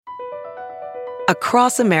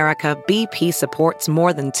Across America, BP supports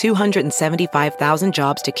more than 275,000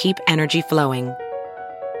 jobs to keep energy flowing.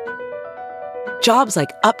 Jobs like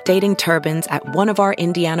updating turbines at one of our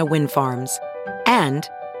Indiana wind farms and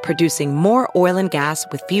producing more oil and gas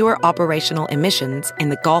with fewer operational emissions in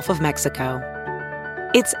the Gulf of Mexico.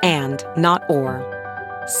 It's and, not or.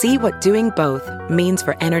 See what doing both means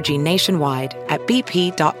for energy nationwide at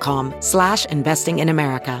bp.com/investing in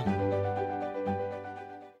America.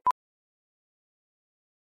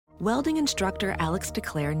 Welding instructor Alex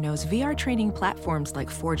DeClaire knows VR training platforms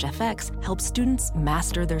like Forge FX help students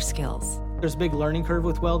master their skills. There's a big learning curve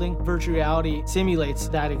with welding. Virtual reality simulates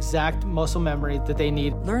that exact muscle memory that they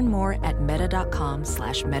need. Learn more at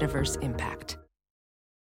meta.com/metaverseimpact.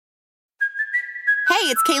 Hey,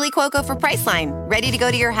 it's Kaylee Cuoco for Priceline. Ready to go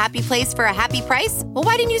to your happy place for a happy price? Well,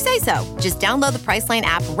 why didn't you say so? Just download the Priceline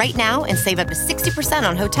app right now and save up to 60%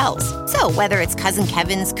 on hotels. So whether it's Cousin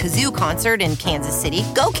Kevin's Kazoo Concert in Kansas City,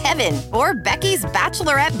 go Kevin, or Becky's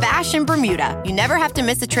Bachelorette Bash in Bermuda, you never have to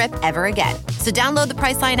miss a trip ever again. So download the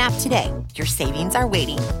Priceline app today. Your savings are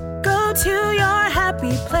waiting. Go to your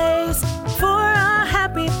happy place for a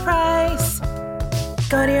happy price.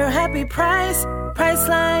 Go to your happy price,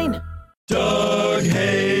 Priceline. Doug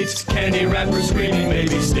hates candy wrappers, screaming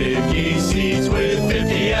baby sticky seeds with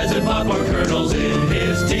 50 as in popcorn kernels in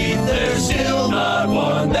his teeth. There's still not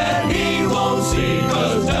one that he won't see,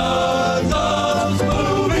 'cause Doug loves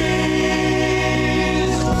movies.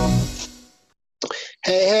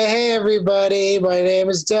 Hey, everybody. My name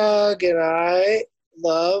is Doug, and I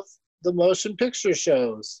love the motion picture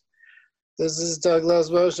shows. This is Doug Loves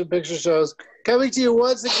Motion Picture Shows, coming to you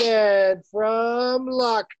once again from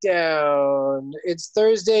lockdown. It's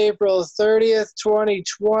Thursday, April 30th,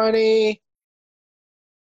 2020.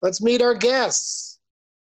 Let's meet our guests.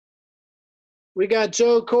 We got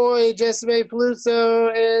Joe Coy, Jessimae Peluso,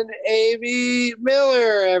 and Amy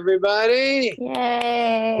Miller, everybody.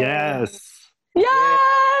 Yay. Yes.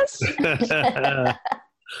 Yes.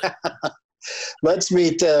 Let's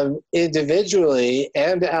meet them individually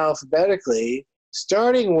and alphabetically,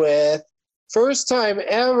 starting with first time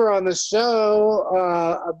ever on the show,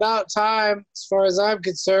 about time, as far as I'm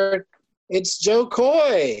concerned, it's Joe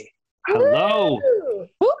Coy. Hello.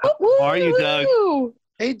 How are you, Doug?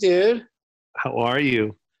 Hey, dude. How are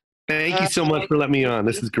you? Thank you so much for letting me on.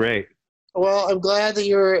 This is great. Well, I'm glad that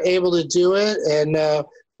you were able to do it, and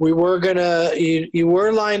we were gonna. You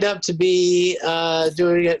were lined up to be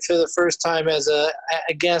doing it for the first time as a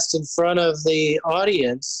guest in front of the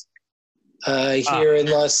audience here in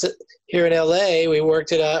LA. We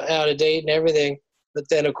worked it out a date and everything, but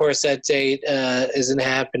then of course that date isn't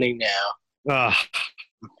happening now.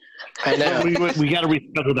 I know. we got to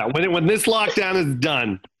reschedule that. When this lockdown is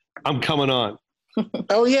done, I'm coming on.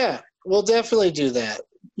 Oh yeah, we'll definitely do that.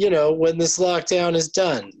 You know, when this lockdown is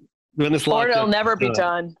done. When this Or it'll lockdown never be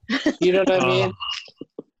done. You know what I mean?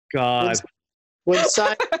 God.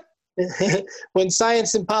 When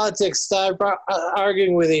science and politics start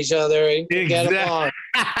arguing with each other and get along.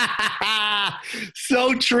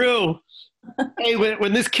 So true. Hey,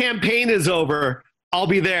 when this campaign is over, I'll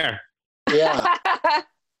be there. Yeah.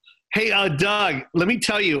 Hey, Doug, let me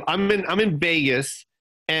tell you, I'm in Vegas,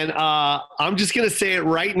 and I'm just gonna say it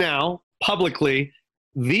right now, publicly.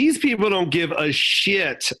 These people don't give a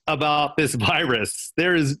shit about this virus.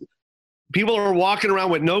 People are walking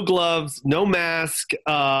around with no gloves, no mask.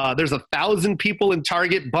 There's 1,000 people in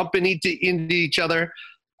Target bumping into each other.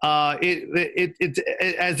 It's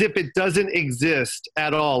as if it doesn't exist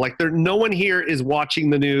at all. Like no one here is watching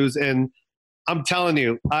the news, and I'm telling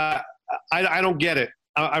you, I don't get it.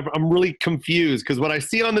 I'm really confused because what I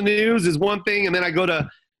see on the news is one thing, and then I go to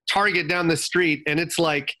Target down the street, and it's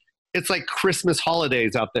like Christmas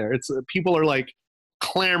holidays out there. People are like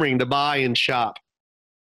clamoring to buy and shop.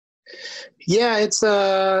 Yeah, it's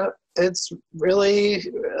really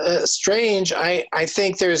strange. I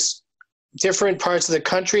think there's different parts of the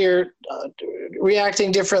country are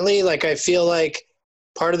reacting differently. Like I feel like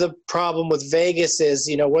part of the problem with Vegas is,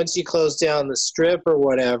 you know, once you close down the strip or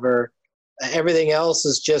whatever, everything else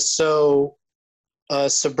is just so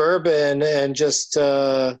suburban and just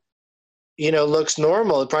looks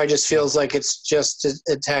normal. It probably just feels like it's just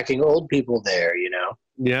attacking old people there, you know?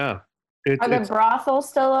 Yeah. Are the brothels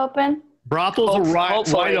still open? Brothels are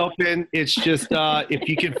wide open. It's just if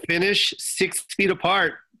you can finish 6 feet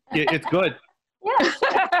apart, it's good. Yeah.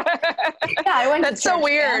 I went That's so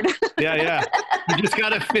weird. Yeah. You just got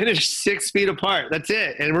to finish 6 feet apart. That's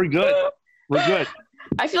it. And we're good. We're good.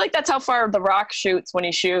 I feel like that's how far The Rock shoots when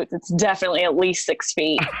he shoots. It's definitely at least 6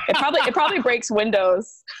 feet. It probably breaks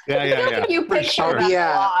windows. Yeah. You picked sure. that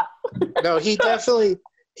a lot. No, he definitely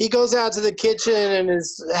he goes out to the kitchen and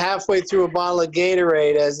is halfway through a bottle of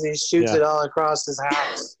Gatorade as he shoots it all across his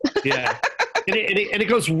house. Yeah. And it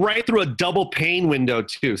goes right through a double pane window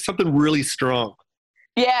too. Something really strong.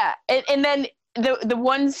 Yeah, and then the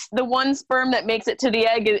one sperm that makes it to the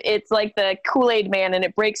egg, it's like the Kool-Aid man, and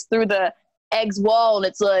it breaks through the egg's wall, and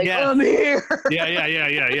it's like, I'm here.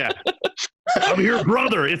 Yeah. I'm here,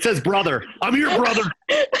 brother. It says brother. I'm here, brother.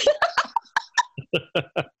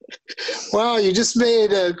 Wow, you just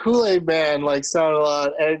made a Kool-Aid man like sound a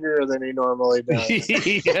lot angrier than he normally does.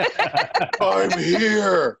 Yeah. I'm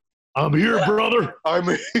here. I'm here, brother.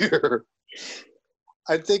 I'm here.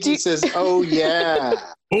 I think he says, oh, yeah.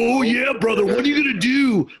 Oh, yeah, brother. What are you going to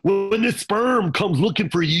do when the sperm comes looking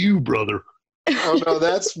for you, brother? Oh, no,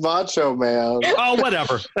 that's Macho Man. Oh,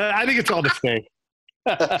 whatever. I think it's all the same.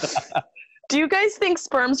 Do you guys think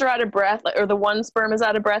sperms are out of breath, or the one sperm is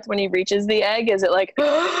out of breath when he reaches the egg? Is it like,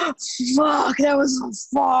 oh, fuck, that was so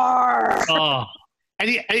far? Oh. And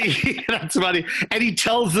he that's funny. And he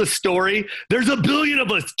tells the story. There's a billion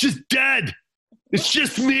of us just dead. It's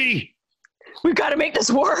just me. We've got to make this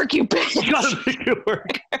work, you bitch. We got to make it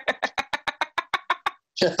work.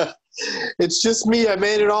 It's just me. I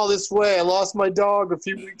made it all this way. I lost my dog a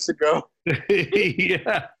few weeks ago.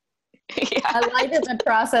 Yeah. I like that the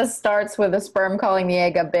process starts with a sperm calling the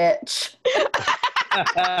egg a bitch.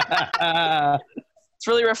 It's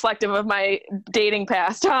really reflective of my dating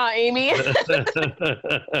past, huh, Amy?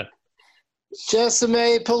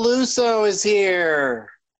 Jessime Peluso is here.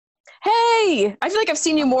 Hey, I feel like I've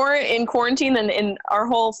seen you more in quarantine than in our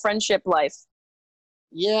whole friendship life.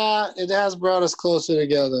 Yeah, it has brought us closer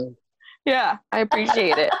together. Yeah, I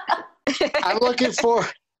appreciate it. I'm looking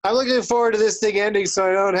forward to this thing ending so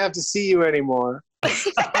I don't have to see you anymore.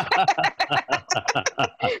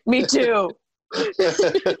 Me too.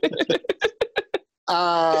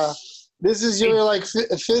 This is your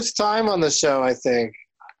fifth time on the show, I think.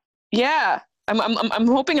 Yeah, I'm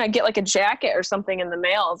hoping I get like a jacket or something in the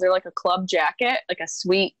mail. Is there like a club jacket, like a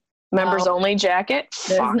sweet members only jacket?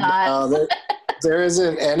 There's not. There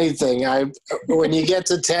isn't anything. When you get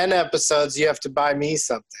to 10 episodes, you have to buy me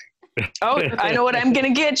something. Oh, I know what I'm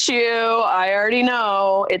gonna get you. I already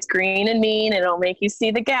know. It's green and mean, and it'll make you see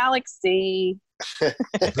the galaxy.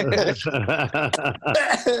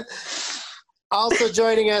 Also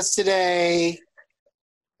joining us today.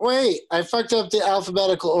 Wait, I fucked up the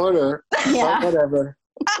alphabetical order. Yeah. Whatever.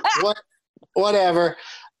 Whatever.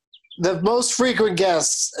 The most frequent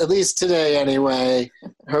guests, at least today anyway,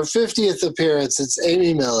 her 50th appearance, it's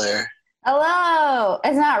Amy Miller. Hello.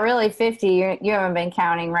 It's not really 50. You haven't been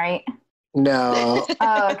counting, right? No.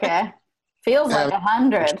 Oh, okay. Feels like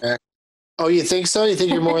 100. Oh, you think so? You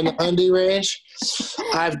think you're more in the 100 range?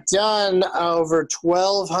 I've done over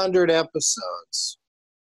 1,200 episodes.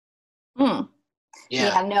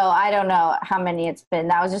 Yeah, no, I don't know how many it's been.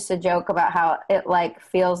 That was just a joke about how it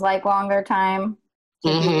feels like longer time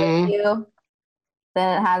to be with you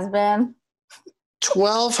than it has been.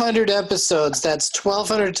 1,200 episodes. That's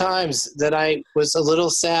 1,200 times that I was a little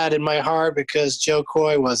sad in my heart because Joe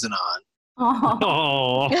Coy wasn't on.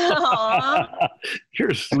 Oh,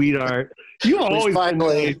 you're a sweetheart. You always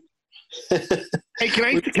finally. Hey,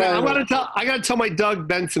 I gotta tell my Doug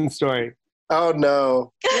Benson story. Oh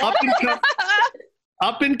no!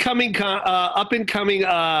 Up and coming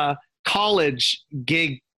college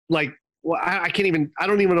gig, I can't even. I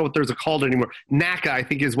don't even know what there's called anymore. NACA, I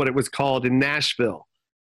think, is what it was called in Nashville.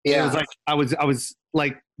 Yeah, it was I was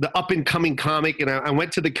like the up and coming comic, and I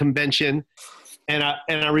went to the convention, and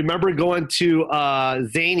I remember going to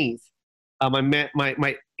Zany's.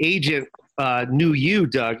 My agent knew you,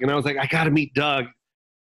 Doug, and I was like, I got to meet Doug,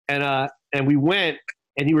 and we went,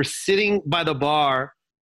 and you were sitting by the bar,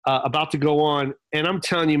 about to go on, and I'm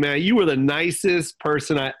telling you, man, you were the nicest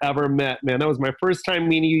person I ever met, man. That was my first time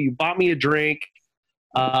meeting you. You bought me a drink.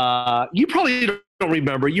 You probably don't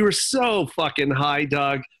remember. You were so fucking high,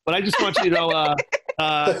 Doug. But I just want you to know,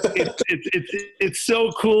 it's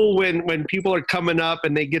so cool when people are coming up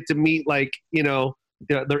and they get to meet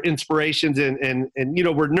their inspirations and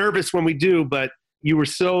we're nervous when we do, but you were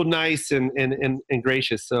so nice and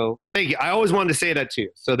gracious. So thank you. I always wanted to say that to you.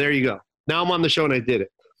 So there you go. Now I'm on the show and I did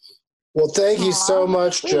it. Well, thank you so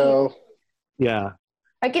much, Joe. Yeah.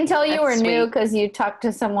 I can tell you were new because you talked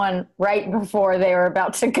to someone right before they were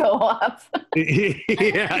about to go up. Yeah,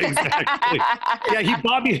 exactly. Yeah,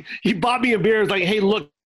 he bought me a beer. He was like, hey,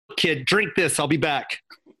 look, kid, drink this. I'll be back.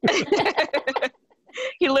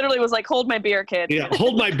 He literally was like, hold my beer, kid. Yeah,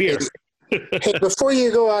 hold my beer. Hey, before you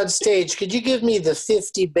go on stage, could you give me the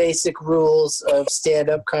 50 basic rules of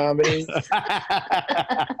stand-up comedy?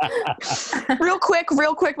 Real quick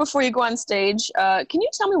before you go on stage, can you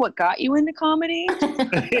tell me what got you into comedy?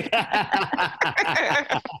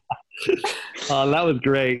 Oh, that was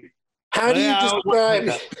great. How do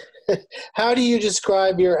you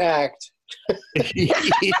describe your act?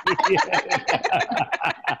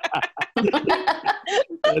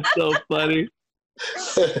 That's so funny.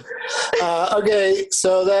 Okay,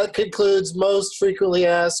 so that concludes most frequently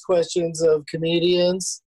asked questions of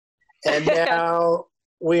comedians. And now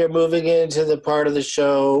we are moving into the part of the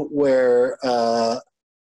show where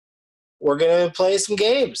we're going to play some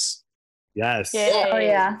games. Yes. Yeah. Oh,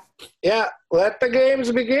 yeah. Yeah, let the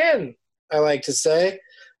games begin, I like to say.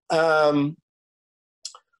 We're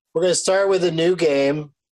going to start with a new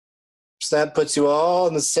game. So that puts you all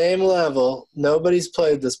on the same level. Nobody's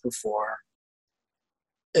played this before.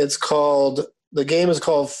 The game is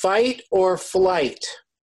called Fight or Flight.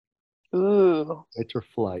 Ooh. Fight or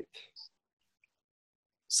Flight.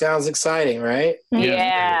 Sounds exciting, right?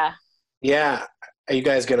 Yeah. Yeah. Are you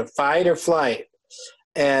guys going to fight or flight?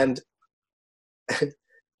 And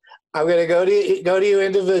I'm going to go to you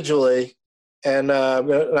individually, and I'm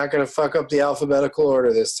not going to fuck up the alphabetical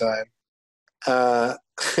order this time.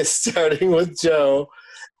 Starting with Joe,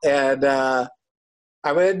 and I'm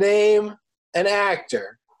going to name an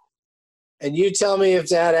actor, and you tell me if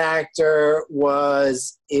that actor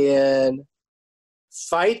was in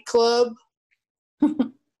Fight Club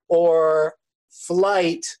or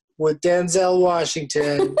Flight with Denzel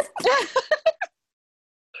Washington,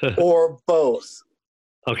 or both.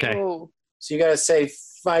 Okay. Ooh. So you got to say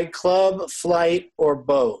Fight Club, Flight, or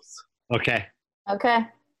both. Okay. Okay.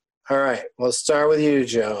 All right. We'll start with you,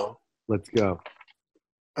 Joe. Let's go.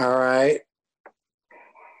 All right.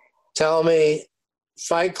 Tell me,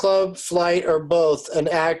 Fight Club, Flight, or both, an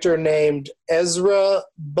actor named Ezra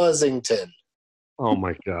Buzzington. Oh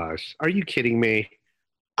my gosh. Are you kidding me?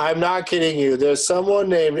 I'm not kidding you. There's someone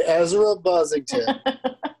named Ezra Buzzington,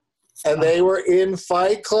 and they were in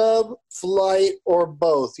Fight Club, Flight, or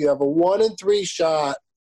both. You have a 1 in 3 shot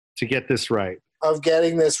To get this right. of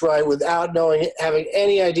getting this right without having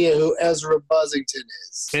any idea who Ezra Buzzington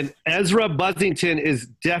is. And Ezra Buzzington is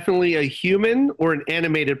definitely a human or an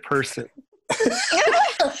animated person.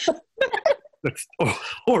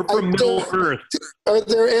 or from Middle Earth. Are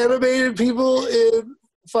there animated people in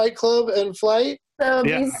Fight Club and Flight? That would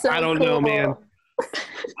Yeah, be so I don't cool. know, man.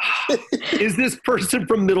 Is this person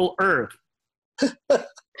from Middle Earth?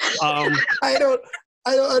 I don't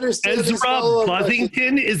understand. Ezra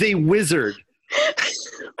Buzzington is a wizard.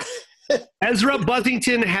 Ezra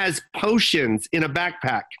Buzzington has potions in a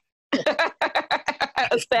backpack.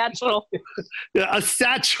 A satchel. A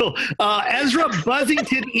satchel. Ezra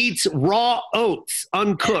Buzzington eats raw oats,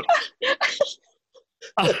 uncooked.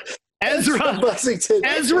 Ezra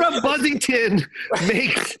Buzzington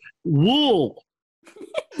makes wool.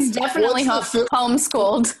 He's definitely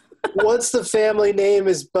homeschooled. Once the family name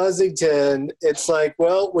is Buzzington, it's like,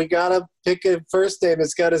 well, we got to pick a first name.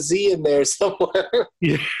 It's got a Z in there somewhere.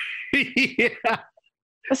 Yeah. It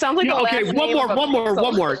sounds like Okay, one more.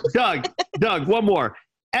 Doug, one more.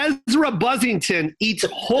 Ezra Buzzington eats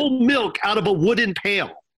whole milk out of a wooden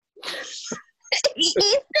pail. He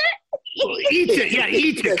eats it?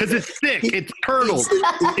 Eats it, because it's thick. It's curdled.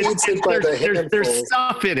 There's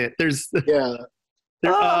stuff in it.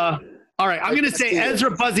 All right, I'm going to say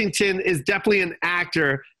Ezra Buzzington is definitely an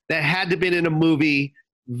actor that had to been in a movie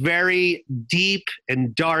very deep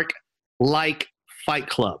and dark like Fight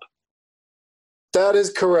Club. That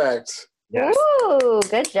is correct. Yes. Ooh,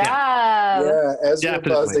 good job. Yeah, Ezra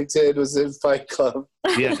Definitely. Buzzington was in Fight Club.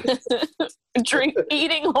 Yeah.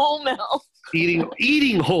 Eating whole milk.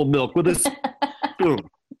 Eating whole milk with a spoon.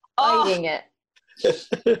 Eating it.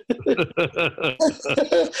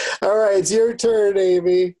 All right, it's your turn,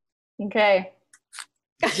 Amy. Okay.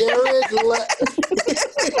 Jared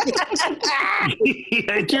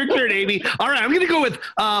It's your turn, Amy. All right, I'm going to go with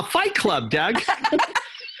Fight Club, Doug.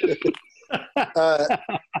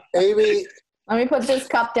 Amy. Let me put this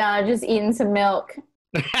cup down. I've just eaten some milk.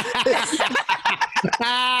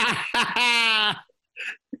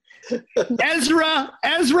 Ezra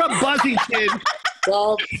Buzzington.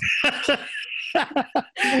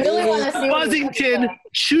 Really want to see Buzzington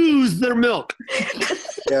chews their milk.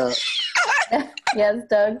 Yeah. Yes,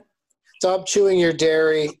 Doug. Stop chewing your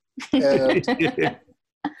dairy and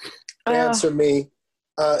answer me.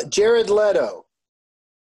 Jared Leto.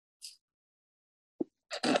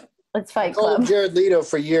 Let's Fight I called him Club. Jared Leto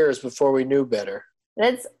for years before we knew better.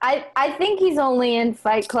 I think he's only in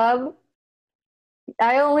Fight Club.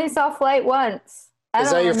 I only saw Flight once.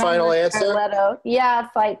 Is that your final answer? Leto. Yeah,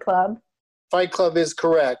 Fight Club. Fight Club is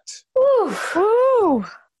correct. Woo.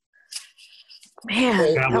 Man,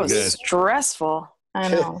 Okay. that was Good. stressful. I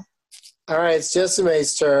know. All right, it's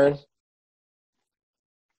Jessimae's turn.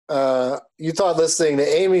 You thought listening to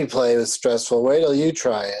Amy play was stressful. Wait till you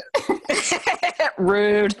try it.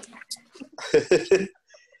 Rude.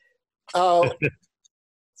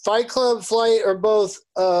 Fight Club, Flight, or both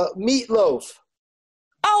Meatloaf.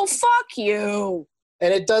 Oh, fuck you.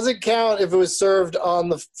 And it doesn't count if it was served on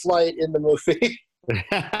the flight in the movie.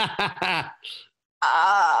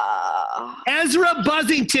 Ezra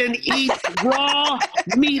Buzzington eats raw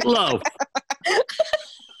meatloaf.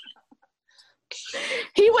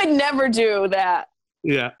 He would never do that.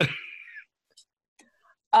 Yeah.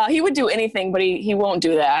 He would do anything, but he won't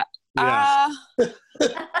do that. Yeah.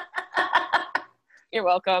 You're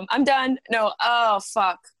welcome. I'm done. No. Oh,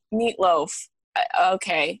 fuck. Meatloaf.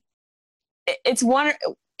 Okay. It's one.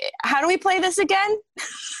 How do we play this again?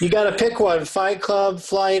 You got to pick one: Fight Club,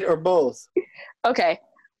 Flight, or both. Okay.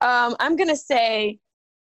 I'm gonna say.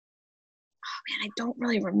 Oh man, I don't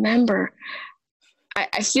really remember.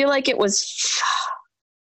 I feel like it was.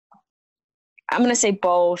 I'm gonna say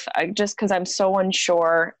both, just because I'm so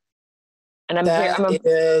unsure, and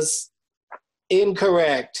is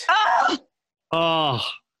incorrect. Oh.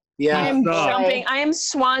 Yeah. I am jumping. I am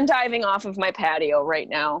swan diving off of my patio right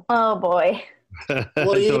now. Oh boy.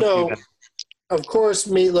 Well, you know, of course,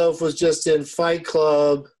 Meatloaf was just in Fight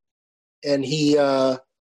Club, and he,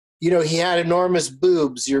 he had enormous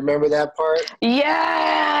boobs. You remember that part?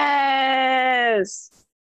 Yes.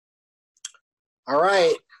 All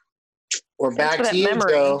right, we're back to you,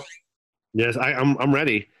 Joe. Yes, I'm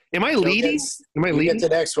ready. Am I leading? Am I leading? Get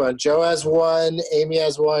the next one. Joe has one. Amy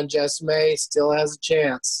has one. Jessimae still has a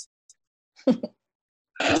chance.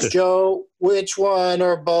 Joe, which one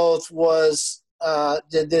or both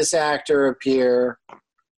did this actor appear?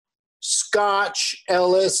 Scotch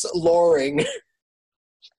Ellis Loring.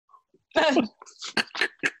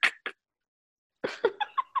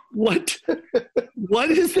 What?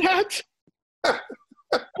 What is that?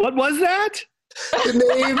 What was that? The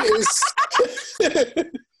name is.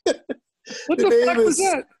 What the fuck was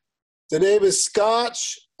that? The name is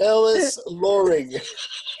Scotch Ellis Loring.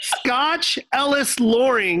 Scotch Ellis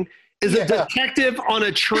Loring is a detective on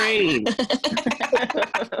a train.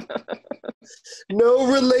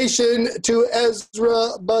 No relation to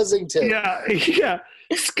Ezra Buzzington. Yeah.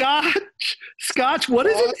 Scotch. What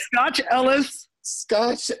is it? Scotch Ellis.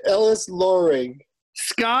 Scotch Ellis Loring.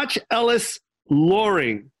 Scotch Ellis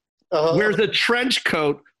Loring wears a trench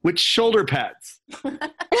coat with shoulder pads. Sounds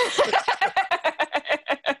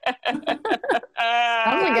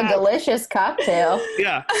like a delicious cocktail.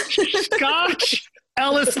 Yeah. Scotch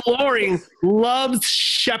Ellis Loring loves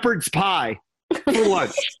shepherd's pie for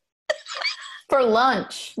lunch. For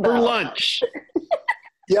lunch. For lunch.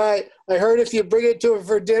 Yeah, I heard if you bring it to him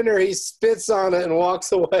for dinner, he spits on it and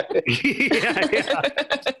walks away. Yeah.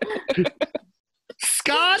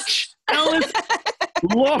 Scotch Ellis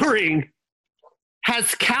Loring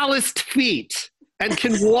has calloused feet and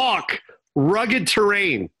can walk rugged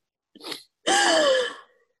terrain.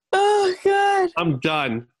 Oh God! I'm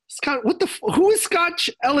done. Scott, who is Scotch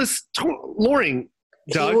Ellis Loring?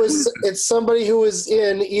 Doug? It's somebody who was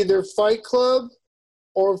in either Fight Club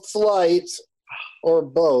or Flight or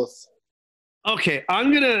both. Okay,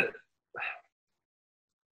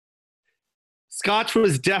 Scotch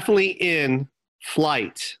was definitely in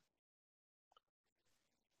Flight.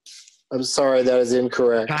 I'm sorry, that is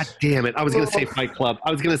incorrect. God damn it. I was going to say Fight Club.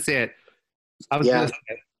 I was going to say it.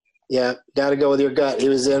 Yeah, got to go with your gut. He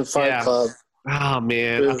was in Fight Club. Oh,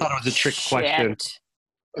 man. I thought it was a trick question.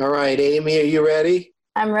 All right, Amy, are you ready?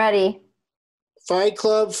 I'm ready. Fight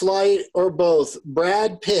Club, Flight, or both?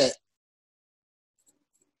 Brad Pitt.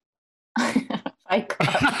 Fight Club.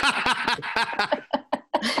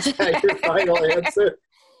 Is that your final answer?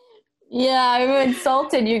 Yeah, I'm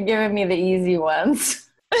insulted you're giving me the easy ones.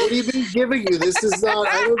 What do you mean giving you? This is not,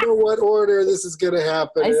 I don't know what order this is going to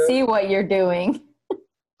happen. I see what you're doing.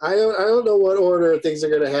 I don't know what order things are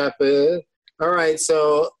going to happen. All right,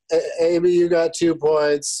 so Amy, you got 2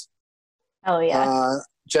 points. Oh, yeah.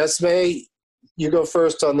 Jessimae, you go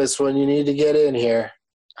first on this one. You need to get in here.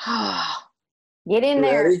 Get in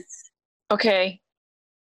there. Ready? Okay.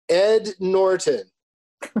 Ed Norton.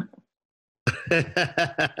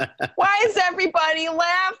 Why is everybody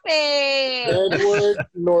laughing? Edward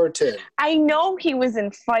Norton. I know he was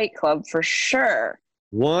in Fight Club for sure.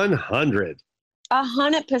 100.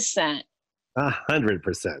 100%.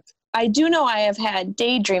 100%. I do know I have had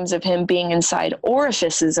daydreams of him being inside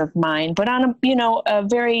orifices of mine, but on a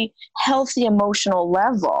very healthy emotional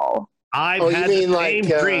level. I've had the same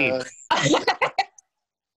dream.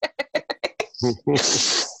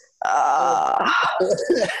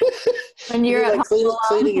 When you're like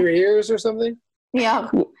cleaning your ears or something? Yeah.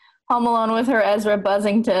 Home Alone with her Ezra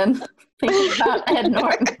Buzzington. Thinking about Ed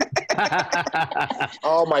Norton.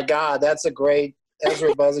 Oh my God,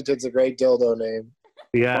 Ezra Buzzington's a great dildo name.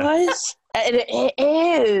 Yeah. What? It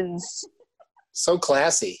is. So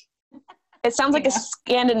classy. It sounds like a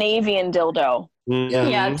Scandinavian dildo. Mm-hmm.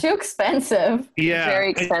 Yeah, too expensive. Yeah. Very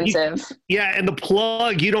expensive. And the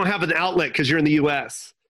plug, you don't have an outlet because you're in the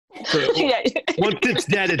U.S. So once it's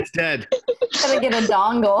dead, it's dead. Gotta get a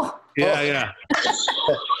dongle. Yeah.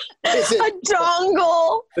 A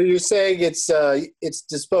dongle. So you're saying it's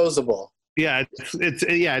disposable? Yeah,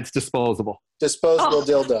 it's disposable. Disposable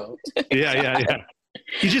dildo. Yeah.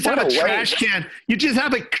 You just have a trash can. You just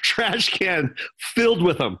have a trash can filled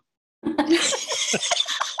with them.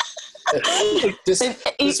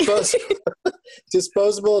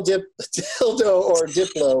 Disposable dildo or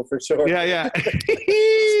Diplo for sure. Yeah.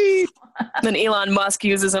 Then Elon Musk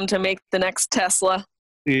uses them to make the next Tesla.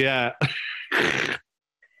 Yeah.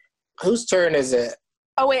 Whose turn is it?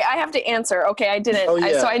 Oh wait, I have to answer. Okay, I didn't. Oh,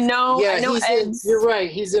 yeah. So I know. Yeah, I know Ed's. you're right.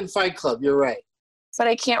 He's in Fight Club. You're right. But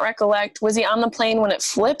I can't recollect. Was he on the plane when it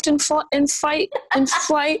flipped in flight?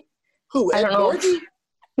 Who? Ed Norton?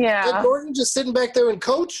 Yeah. Ed Norton just sitting back there and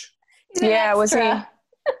coach? Yeah. Was he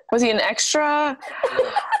an extra?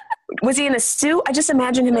 Was he in a suit? I just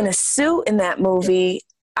imagine him in a suit in that movie.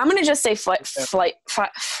 I'm gonna just say Fight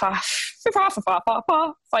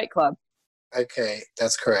Club. Okay,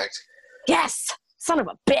 that's correct. Yes, son of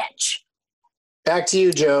a bitch. Back to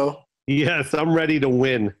you, Joe. Yes, I'm ready to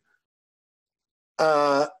win.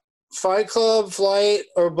 Fight Club, Flight,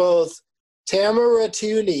 or both? Tamara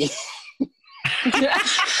Tooney.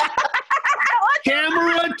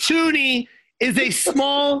 Tamara Tooney is a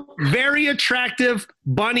small, very attractive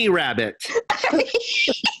bunny rabbit.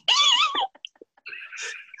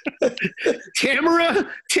 Tamara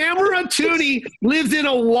Tooney lives in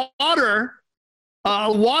a water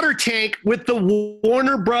tank with the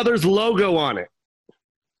Warner Brothers logo on it.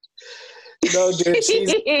 No, dude, she's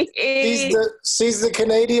the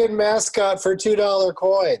Canadian mascot for $2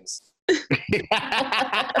 coins.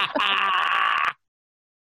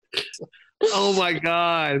 Oh my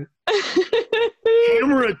God.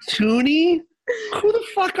 Tamara Tooney? Who the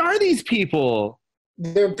fuck are these people?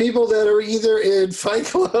 They're people that are either in Fight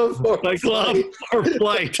Club or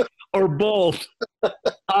Flight or both.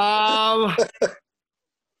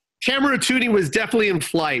 Tamara Tooney was definitely in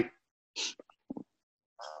Flight.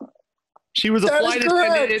 She was a flight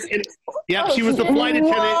attendant. She was the flight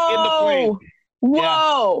attendant in the plane.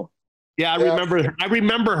 Whoa. Yeah, I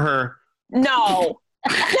remember her. No.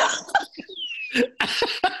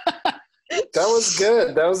 That was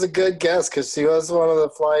good. That was a good guess because she was one of the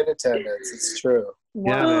flight attendants. It's true.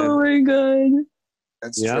 Yeah, oh my God.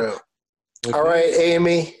 That's true. Okay. All right,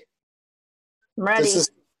 Amy. I'm ready. This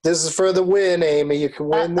is for the win, Amy. You can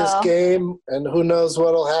win this game, and who knows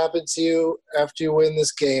what'll happen to you after you win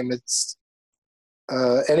this game. It's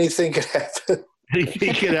anything could happen.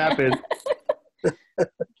 Anything could happen.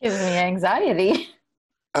 Gives me anxiety.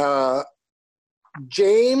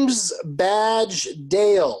 James Badge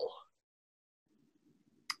Dale.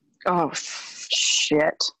 Oh,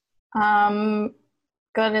 shit.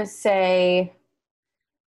 Gonna say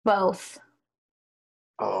both.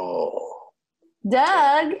 Oh.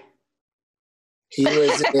 Doug. He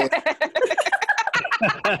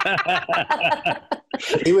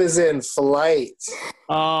was in Flight.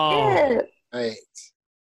 Oh. Right.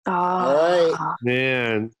 Oh. All right.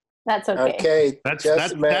 Man. That's okay.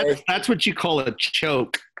 Okay. That's what you call a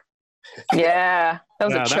choke. Yeah. That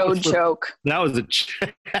was a choke. That was a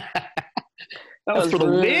that was for the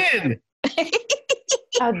win.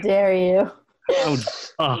 How dare you?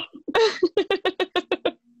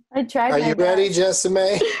 I tried. Are you ready,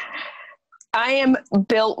 Jessime? I am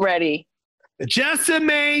built ready.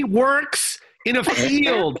 Jessime works in a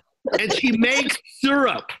field and she makes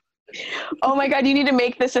syrup. Oh my God, you need to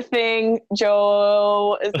make this a thing,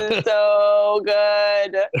 Joe. This is so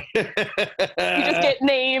good. You just get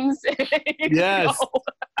names. Yes.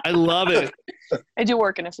 I love it. I do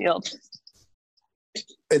work in a field.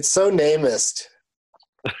 It's so namist.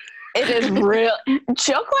 It is real.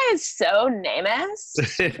 Chokwa is so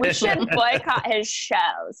namist. We should boycott his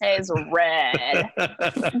shows. His red.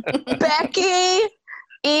 Becky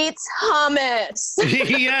eats hummus.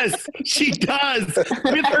 Yes, she does.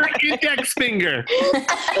 With her index finger.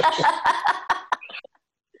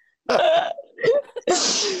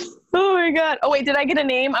 Oh my God. Oh wait, did I get a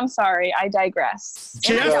name? I'm sorry. I digress.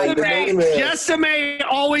 Jessime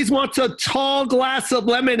always wants a tall glass of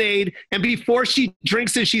lemonade, and before she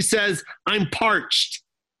drinks it, she says, "I'm parched."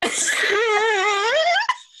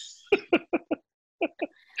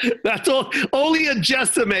 That's all. Only a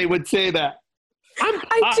Jessime would say that.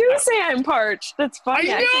 I do say I'm parched. That's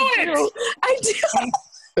funny. I know it. I do.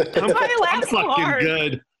 I'm fucking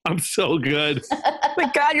good. I'm so good. My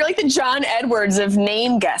God, you're like the John Edwards of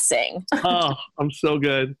name guessing. Oh, I'm so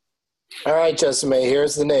good. All right, Jessime,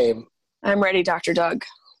 here's the name. I'm ready, Dr. Doug.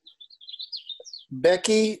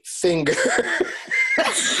 Becky Finger.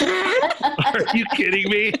 Are you kidding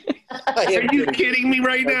me? Are you kidding me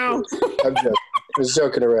right now? I'm joking. I was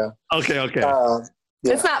joking around. Okay. Yeah.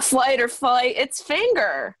 It's not flight or fight. It's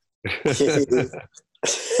finger.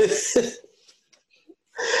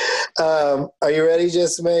 Are you ready,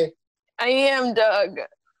 Jessime? I am, Doug.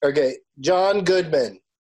 Okay. John Goodman.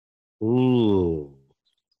 Ooh.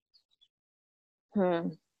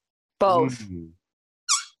 Both.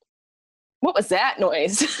 What was that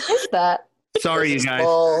noise? What's that? Sorry, you guys.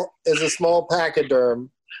 Is a small pachyderm.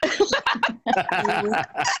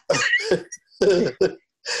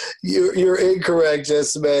 You're incorrect,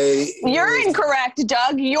 Jessime. You're incorrect,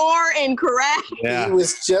 Doug. You're incorrect. Yeah. He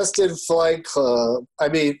was just in Flight Club. I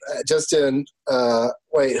mean, just in,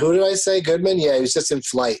 wait, who did I say? Goodman? Yeah, he was just in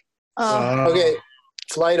Flight. Okay,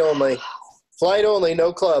 Flight only. Flight only,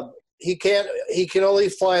 no club. He can only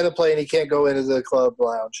fly in the plane. He can't go into the club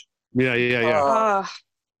lounge. Yeah.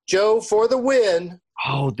 Joe, for the win.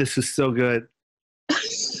 Oh, this is so good.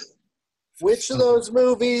 Which of those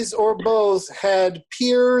movies or both had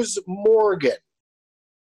Piers Morgan?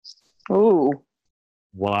 Ooh.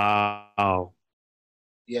 Wow.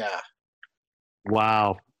 Yeah.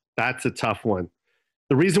 Wow. That's a tough one.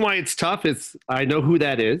 The reason why it's tough is I know who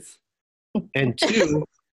that is. And two,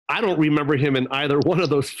 I don't remember him in either one of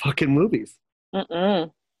those fucking movies. I'm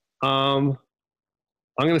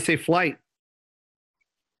going to say Flight.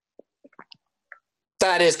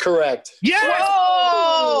 That is correct. Yes!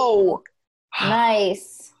 Whoa!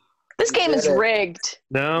 Nice. This game is rigged.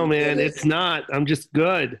 No, man, it's not. I'm just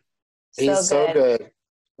good. He's so good.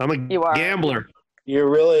 I'm a gambler.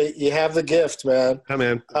 You have the gift, man. Come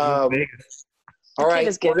in. All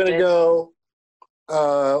right, we're going to go.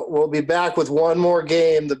 We'll be back with one more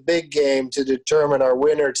game, the big game, to determine our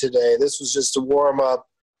winner today. This was just a warm-up.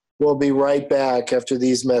 We'll be right back after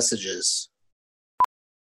these messages.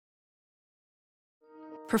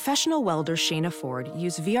 Professional welder Shayna Ford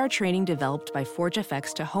used VR training developed by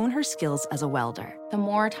ForgeFX to hone her skills as a welder. The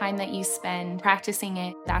more time that you spend practicing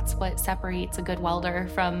it, that's what separates a good welder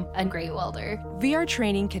from a great welder. VR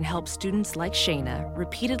training can help students like Shayna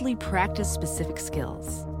repeatedly practice specific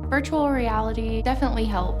skills. Virtual reality definitely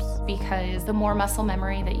helps because the more muscle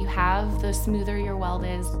memory that you have, the smoother your weld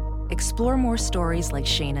is. Explore more stories like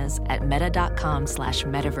Shayna's at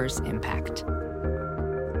meta.com/metaverseimpact.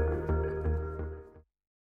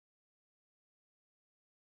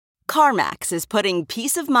 CarMax is putting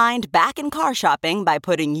peace of mind back in car shopping by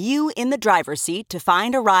putting you in the driver's seat to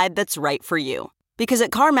find a ride that's right for you. Because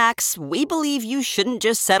at CarMax, we believe you shouldn't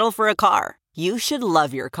just settle for a car. You should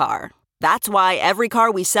love your car. That's why every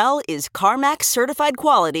car we sell is CarMax certified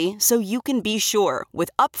quality, so you can be sure with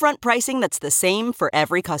upfront pricing that's the same for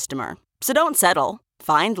every customer. So don't settle.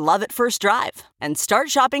 Find love at first drive and start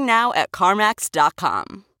shopping now at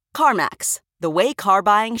CarMax.com. CarMax, the way car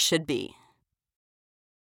buying should be.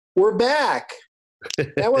 We're back.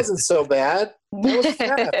 That wasn't so bad. That was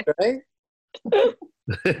fast, right?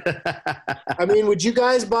 I mean, would you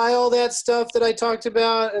guys buy all that stuff that I talked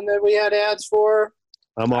about and that we had ads for?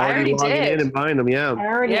 I'm already logging in and buying them, yeah.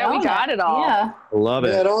 We got it all. Yeah. I love it.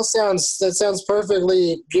 Yeah, that sounds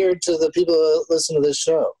perfectly geared to the people that listen to this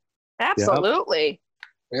show. Absolutely.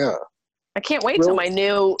 Yeah. I can't wait till my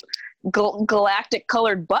new galactic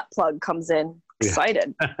colored butt plug comes in.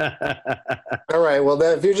 Excited. All right. Well,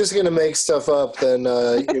 if you're just going to make stuff up, then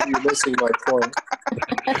you're missing my point.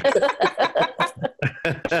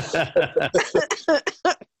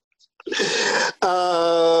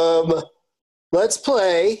 Let's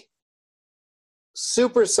play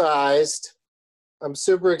Supersized. I'm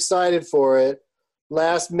super excited for it.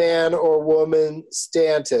 Last Man or Woman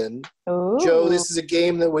Stanton. Ooh. Joe, this is a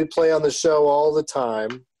game that we play on the show all the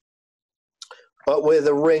time, but with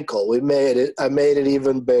a wrinkle. I made it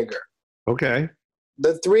even bigger. Okay.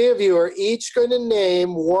 The three of you are each going to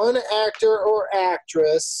name one actor or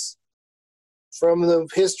actress from the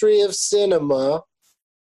history of cinema,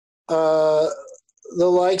 the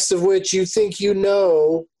likes of which you think you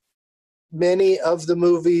know, many of the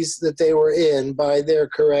movies that they were in by their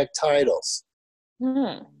correct titles.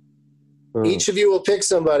 Each of you will pick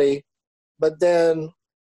somebody, but then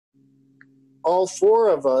all four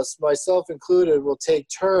of us, myself included, will take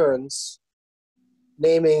turns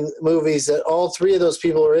naming movies that all three of those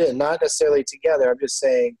people are in, not necessarily together. I'm just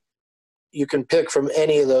saying you can pick from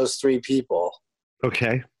any of those three people.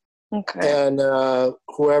 Okay. And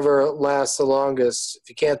whoever lasts the longest, if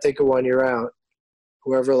you can't think of one, you're out.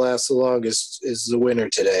 Whoever lasts the longest is the winner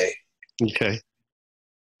today. Okay.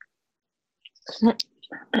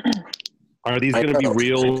 Are these going to be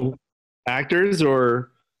real actors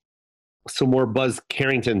or some more Buzz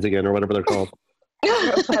Carringtons again or whatever they're called?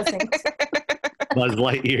 Buzz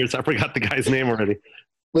Lightyears. I forgot the guy's name already.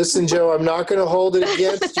 Listen, Joe, I'm not going to hold it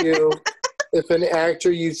against you if an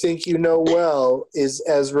actor you think you know well is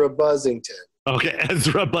Ezra Buzzington. Okay,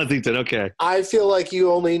 Ezra Buzzington. Okay. I feel like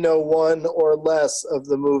you only know one or less of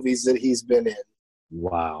the movies that he's been in.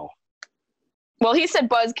 Wow. Well, he said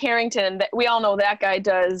Buzz Carrington. We all know that guy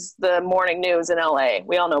does the morning news in LA.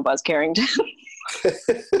 We all know Buzz Carrington.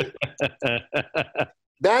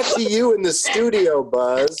 Back to you in the studio,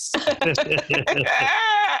 Buzz.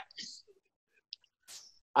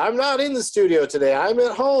 I'm not in the studio today. I'm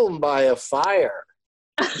at home by a fire.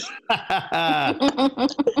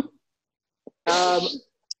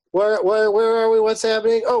 Where are we? What's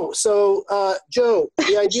happening? Oh, so Joe,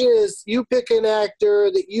 the idea is you pick an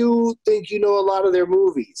actor that you think you know a lot of their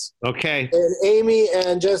movies. Okay. And Amy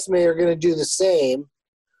and Jessamy are going to do the same.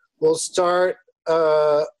 We'll start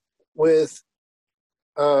with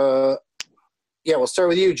we'll start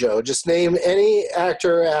with you, Joe. Just name any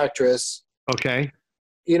actor or actress. Okay.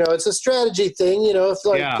 You know, it's a strategy thing. You know, if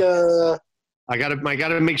like I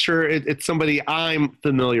gotta make sure it's somebody I'm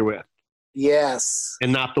familiar with. Yes.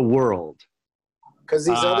 And not the world. Because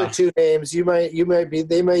these other two names, they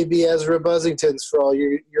might be Ezra Buzzingtons for all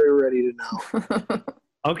you're ready to know.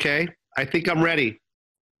 Okay, I think I'm ready.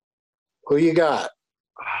 Who you got?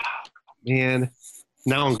 Man,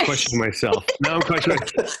 now I'm questioning myself. Now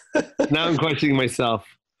I'm questioning myself.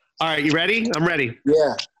 All right, you ready? I'm ready.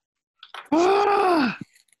 Yeah.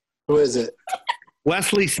 Who is it?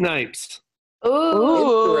 Wesley Snipes.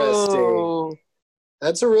 Ooh. Interesting.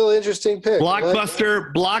 That's a real interesting pick.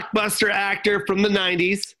 Blockbuster actor from the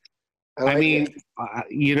 90s. I mean,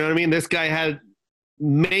 you know what I mean? This guy had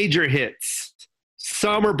major hits.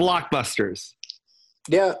 Some are blockbusters.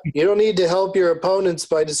 Yeah, you don't need to help your opponents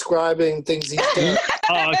by describing things he's done.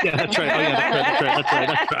 Oh, yeah, that's right. That's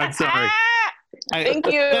right. I'm sorry. Thank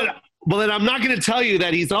you. Well, then I'm not going to tell you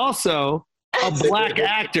that he's also a black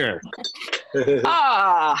actor.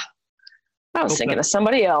 I was thinking of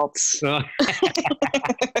somebody else.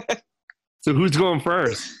 So who's going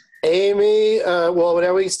first? Amy. Well,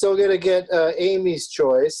 now we still going to get Amy's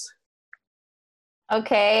choice.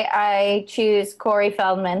 Okay, I choose Corey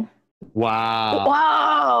Feldman.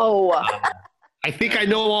 Wow. I think I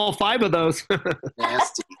know all five of those.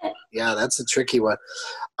 Nasty. Yeah, that's a tricky one.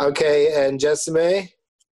 Okay, and Jessamy?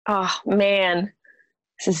 Oh, man.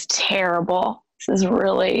 This is terrible. This is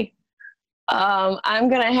really... I'm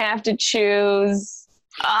going to have to choose...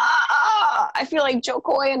 I feel like Joe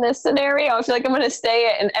Coy in this scenario. I feel like I'm going to say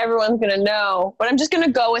it and everyone's going to know. But I'm just going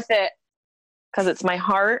to go with it because it's my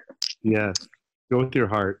heart. Yes. Go with your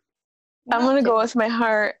heart. I'm going to go with my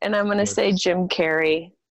heart and I'm going to say Jim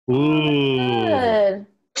Carrey. Ooh. Good.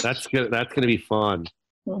 That's good. That's going to be fun.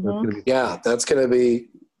 Mm-hmm. That's going to be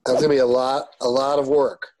a lot of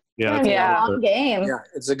work. Yeah. Long game. Yeah,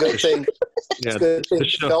 it's a good thing. It's a good thing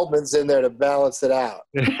Feldman's in there to balance it out.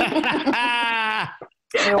 I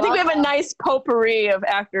think we have a nice potpourri of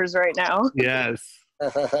actors right now. Yes.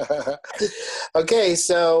 Okay,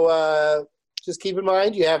 so just keep in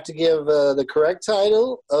mind you have to give the correct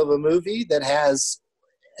title of a movie that has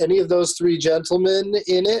any of those three gentlemen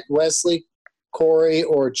in it, Wesley, Corey,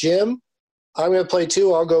 or Jim. I'm going to play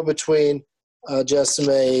two. I'll go between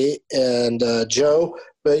Jessamy and Joe.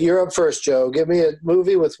 But you're up first, Joe. Give me a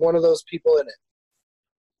movie with one of those people in it.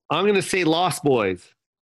 I'm going to say Lost Boys.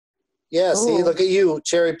 Yeah, see, look at you,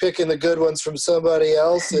 cherry picking the good ones from somebody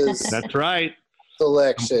else's. That's right.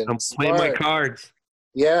 Selection. I'm playing my cards.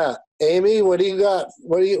 Yeah, Amy, what do you got?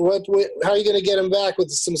 How are you going to get him back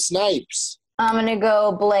with some snipes? I'm going to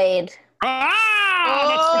go Blade. That's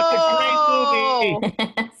such a great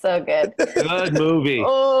movie. So good. Good movie.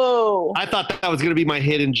 Oh, I thought that was going to be my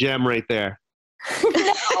hidden gem right there.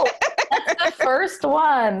 No, that's the first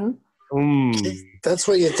one. That's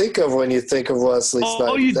what you think of when you think of Wesley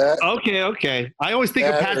Snipes. Okay. I always think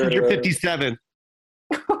of Passenger 57.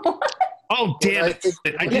 Oh, damn it.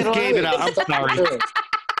 I just gave it up. I'm sorry.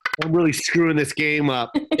 I'm really screwing this game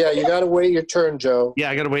up. Yeah, you got to wait your turn, Joe. Yeah,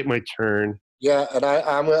 I got to wait my turn. Yeah, and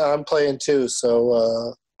I'm playing too.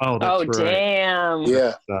 So. Oh, that's right. Damn.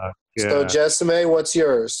 Yeah. Yeah. So Jessime, what's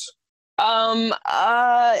yours?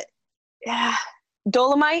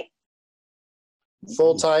 Dolomite.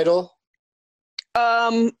 Full title.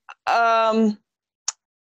 Oh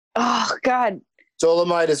God.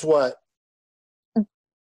 Dolomite is what?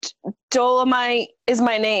 Dolomite is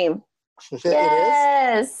my name.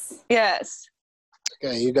 Yes. Yes.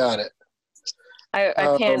 Okay, you got it. I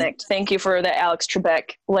panicked. Thank you for the Alex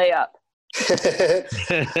Trebek layup.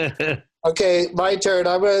 Okay, my turn.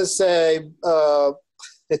 I'm going to say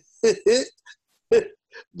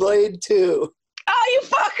Blade 2. Oh, you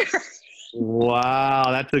fucker.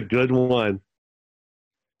 Wow, that's a good one.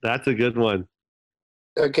 That's a good one.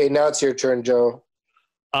 Okay, now it's your turn, Joe.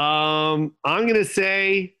 I'm going to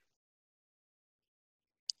say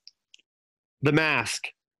The Mask.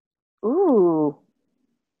 Ooh.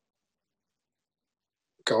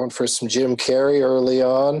 Going for some Jim Carrey early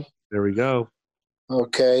on. There we go.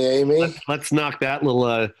 Okay, Amy. Let's knock that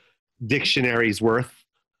little dictionary's worth.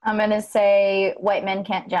 I'm going to say White Men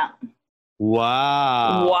Can't Jump.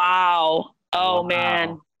 Wow. Wow. Oh,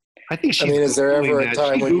 man. I think she's is there ever a Googling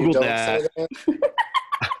time that. when you Googled don't that. say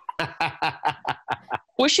that?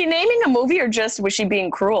 Was she naming a movie or just was she being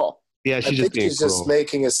cruel? Yeah, I she's think just being she's cruel. just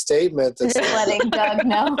making a statement. That's Just letting Doug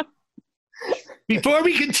know. Before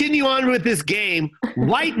we continue on with this game,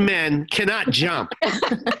 white men cannot jump.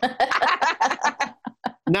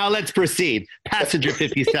 Now let's proceed. Passenger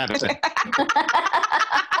 57.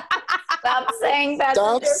 Stop saying that.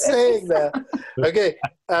 Stop saying that. Okay.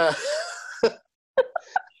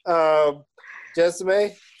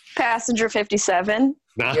 Jessime? Passenger 57.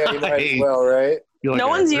 Yeah, you might as well, right? Feel like No I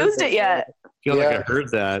one's heard used that. it yet. Feel like Yeah. I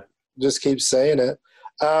heard that. Just keep saying it.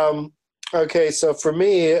 Okay, so for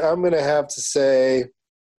me, I'm going to have to say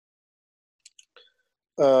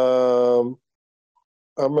I'm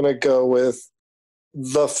going to go with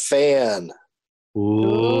The Fan.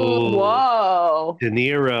 Ooh. Whoa. De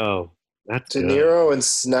Niro. That's De good. Niro and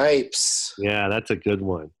Snipes. Yeah, that's a good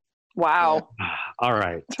one. Wow. All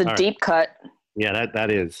right. It's a All right. deep cut. Yeah, that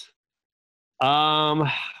is.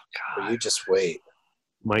 You just wait.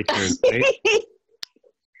 My turn. Right?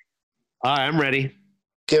 All right, I'm ready.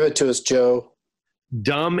 Give it to us, Joe.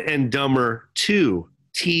 Dumb and Dumber 2.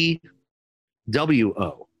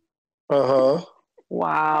 TWO. Uh-huh.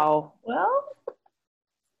 Wow. Well,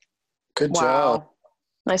 Good Wow. job.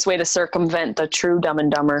 Nice way to circumvent the true Dumb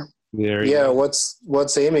and Dumber. There you Yeah, go.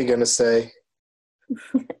 what's Amy going to say?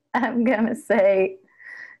 I'm going to say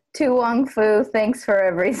To Wong Fu, thanks for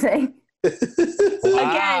everything. Again,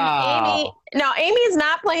 Amy. No, Amy's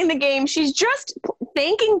not playing the game. She's just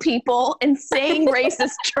thanking people and saying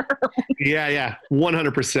racist terms. Yeah,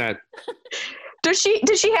 100%. Does she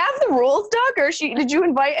have the rules, Doug, or did you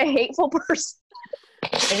invite a hateful person? I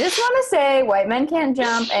just want to say White Men Can't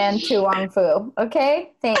Jump and To Wong Fu.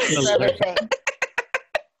 Okay? Thanks for everything.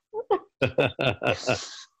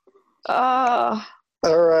 All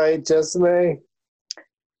right, Jessime.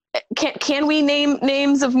 Can we name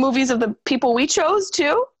names of movies of the people we chose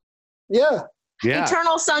too? Yeah. Yeah.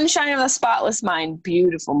 Eternal Sunshine of the Spotless Mind.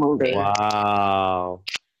 Beautiful movie. Wow.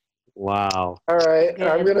 All right, Good.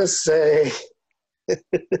 I'm going to say I'm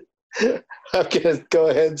going to go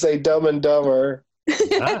ahead and say Dumb and Dumber.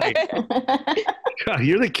 Nice. God,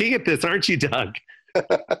 you're the king at this, aren't you, Doug?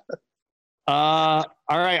 All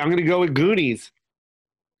right, I'm going to go with Goonies.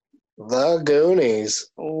 The Goonies.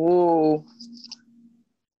 Ooh.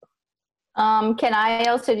 Can I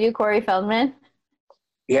also do Corey Feldman?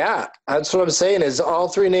 Yeah, that's what I'm saying is all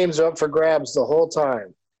three names are up for grabs the whole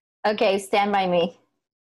time. Okay, Stand By Me.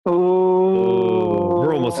 Ooh,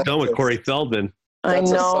 we're almost done with Corey Feldman.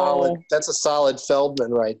 That's a solid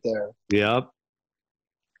Feldman right there, Yep.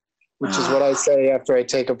 which is what I say after I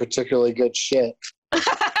take a particularly good shit.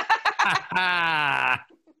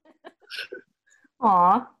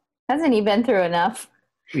 Aw, hasn't he been through enough?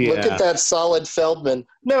 Yeah. Look at that solid Feldman.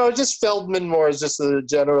 No, just Feldman more is just a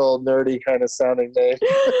general nerdy kind of sounding name.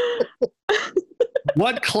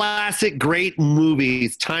 What classic great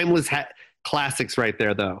movies, timeless classics right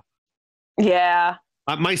there, though. Yeah.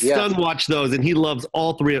 My son watched those, and he loves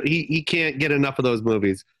all three. He can't get enough of those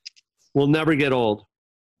movies. Will never get old.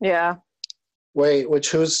 Yeah. Wait,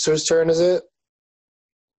 whose turn is it?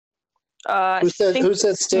 Who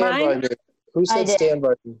said Stand By Me? Who said Stand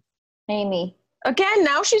By Me? Amy. Again,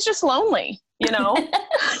 now she's just lonely, you know?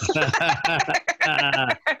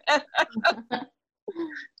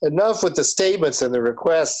 Enough with the statements and the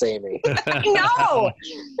requests, Amy. No.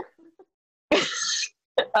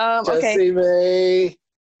 Okay. Jessime.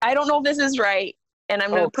 I don't know if this is right, and I'm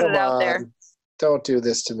going to put it out there. Don't do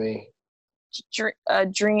this to me.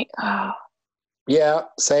 Dream. Oh. Yeah,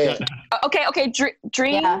 say it. Okay.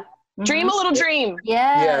 Dream. Yeah. Dream a little dream.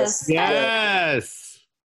 Yes. Yes.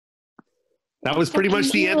 That was pretty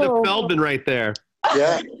much the end of Feldman right there.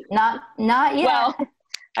 Yeah. Not yet. Well,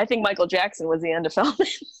 I think Michael Jackson was the end of Feldman.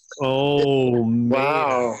 Oh, man.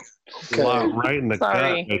 Wow. Okay. Wow, right in the gut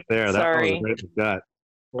right there. That was right in the gut.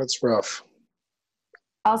 That's rough.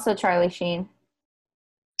 Also Charlie Sheen.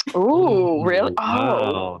 Ooh, really?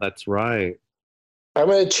 Oh, that's right. I'm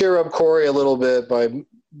going to cheer up Corey a little bit by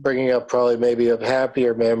bringing up probably maybe a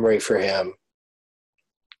happier memory for him.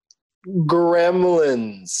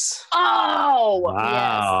 Gremlins. Oh,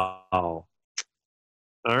 wow. Yes.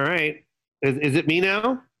 All right. Is it me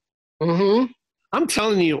now? Mm-hmm. I'm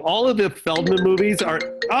telling you, all of the Feldman movies are...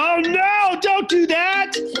 Oh, no! Don't do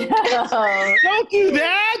that! Don't do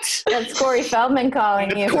that! That's Corey Feldman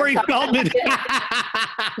calling you. Corey Feldman.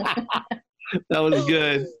 That was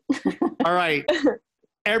good. All right.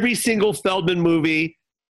 Every single Feldman movie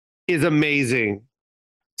is amazing.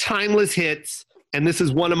 Timeless hits. And this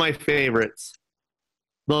is one of my favorites.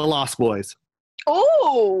 The Lost Boys.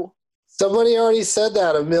 Oh! Somebody already said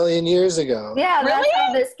that a million years ago. Yeah, that's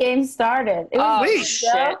how this game started. It was wait,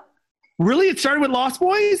 shit. Really? It started with Lost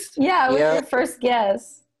Boys? Yeah, it was your first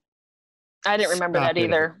guess. I didn't remember that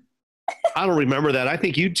either. I don't remember that. I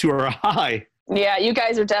think you two are high. Yeah, you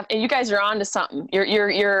guys are you guys are on to something.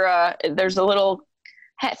 You're there's a little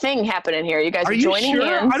thing happening here. You guys are joining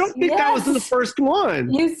hands. I don't think that was the first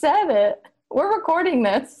one. You said it. We're recording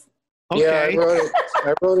this. Okay. Yeah,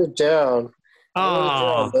 I wrote it down.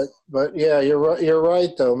 But yeah, you're right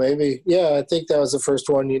though. Maybe. Yeah, I think that was the first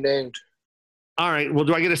one you named. All right. Well,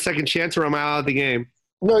 do I get a second chance or am I out of the game?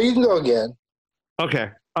 No, you can go again.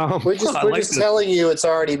 Okay. We're just telling you it's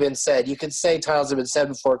already been said. You can say titles have been said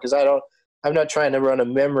before because I'm not trying to run a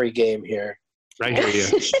memory game here. I hear you.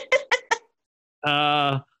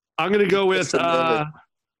 I'm gonna go with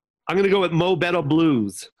Mo Better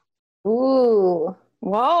Blues. Ooh.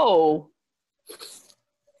 Whoa.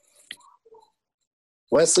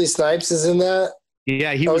 Wesley Snipes is in that?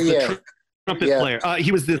 Yeah, he was the trumpet player.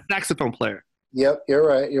 He was the saxophone player. Yep, you're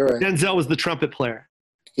right. Denzel was the trumpet player.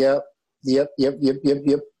 Yep.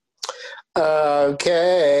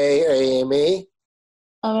 Okay, Amy.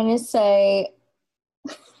 I'm going to say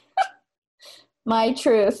My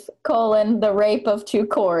Truth, the rape of two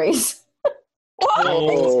Corys.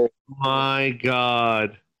 Oh, my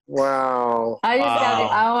God. Wow.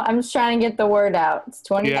 I'm just trying to get the word out. It's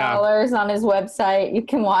 $20 on his website. You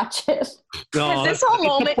can watch it. Has this whole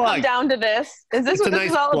moment come down to this? Is this what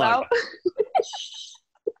this is all about?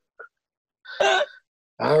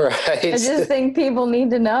 All right. I just think people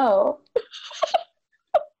need to know.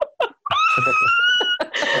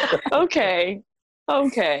 Okay.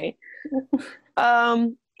 I'm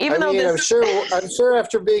sure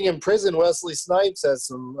after being in prison, Wesley Snipes has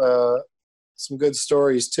some good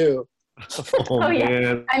stories too. Oh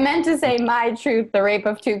man. I meant to say My Truth, the Rape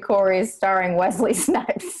of Two Corys, starring Wesley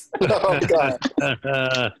Snipes. Oh God.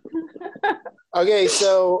 Okay,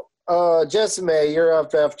 so Jessime, you're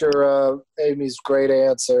up after Amy's great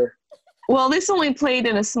answer. Well, this only played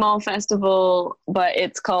in a small festival, but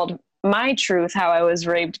it's called My Truth, How I Was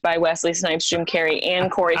Raped by Wesley Snipes, Jim Carrey,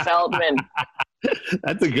 and Corey Feldman.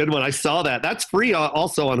 That's a good one. I saw that. That's free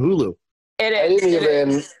also on Hulu. It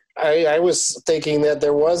is. I was thinking that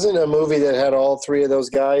there wasn't a movie that had all three of those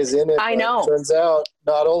guys in it. I know. It turns out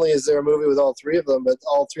not only is there a movie with all three of them, but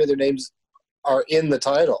all three of their names are in the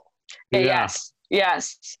title. Yeah.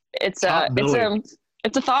 Yes. It's a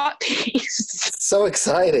thought piece. So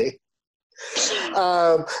exciting.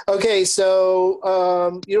 Okay,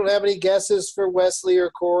 so you don't have any guesses for Wesley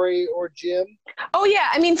or Corey or Jim? Oh yeah,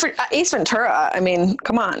 I mean for Ace Ventura. I mean,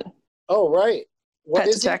 come on. Oh right.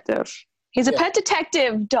 Pet detective. He's a pet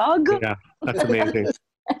detective, Doug. Yeah, that's amazing.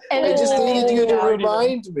 I just needed you to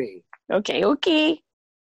remind me. Okay.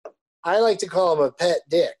 I like to call him a pet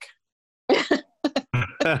dick.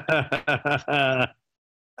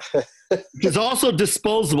 He's also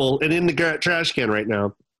disposable and in the trash can right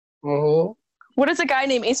now. Mm-hmm. What does a guy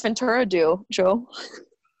named Ace Ventura do, Joe?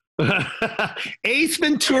 Ace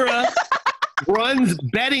Ventura runs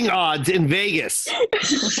betting odds in Vegas.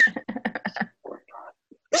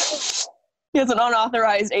 He has an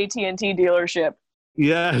unauthorized AT&T dealership.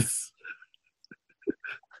 Yes.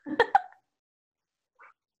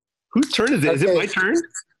 Whose turn is it? Okay. Is it my turn?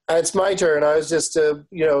 It's my turn. I was just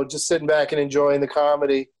sitting back and enjoying the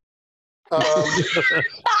comedy.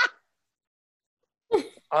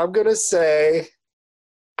 I'm going to say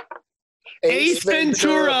Ace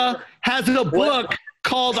Ventura has a book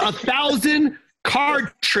called 1,000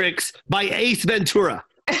 Card Tricks by Ace Ventura?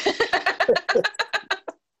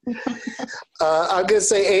 I'm going to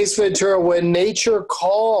say Ace Ventura, When Nature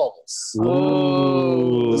Calls.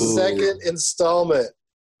 Ooh. The second installment.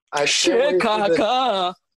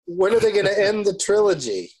 Chicago. When are they going to end the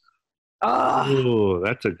trilogy? Ooh,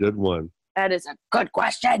 that's a good one. That is a good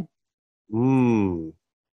question.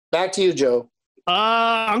 Back to you, Joe.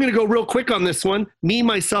 I'm going to go real quick on this one. Me,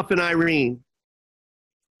 Myself, and Irene.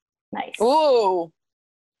 Nice. Ooh,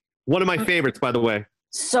 One of my favorites, by the way.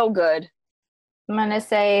 so good. I'm going to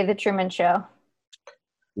say The Truman Show.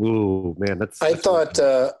 Ooh, man, that's. I thought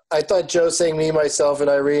Joe saying Me, Myself, and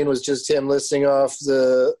Irene was just him listing off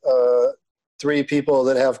the three people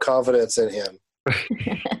that have confidence in him. Who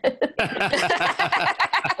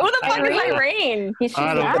the fuck is Irene?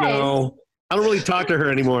 I don't know. I don't really talk to her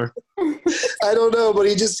anymore. I don't know, but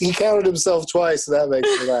he counted himself twice, so that makes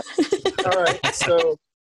me laugh. All right, so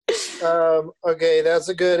okay, that's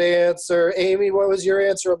a good answer. Amy, what was your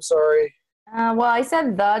answer? I'm sorry. Well, I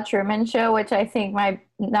said The Truman Show, which I think might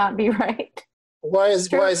not be right. Why is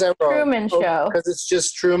that wrong? Truman Show. Because it's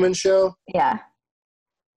just Truman Show? Yeah.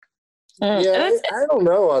 Yeah, I don't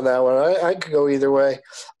know on that one. I could go either way.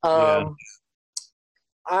 I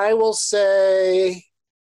will say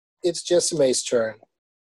it's Jesse May's turn.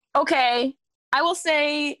 Okay, I will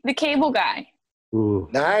say The Cable Guy. Ooh,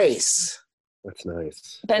 nice. That's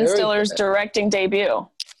nice. Ben Stiller's directing debut.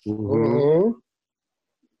 Mm-hmm.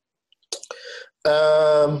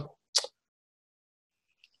 Well,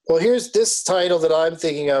 here's this title that I'm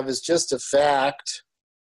thinking of is Just a Fact.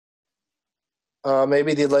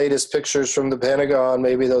 Maybe the latest pictures from the Pentagon.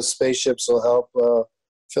 Maybe those spaceships will help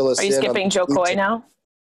fill us in. Are you skipping Joe Coy now?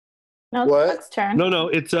 No, what? Doug's turn. No,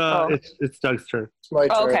 it's Doug's turn. It's my turn.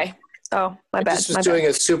 Oh, okay. Oh, my bad. This was doing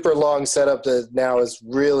a super long setup that now is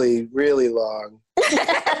really, really long.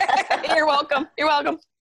 You're welcome. You're welcome.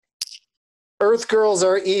 Earth Girls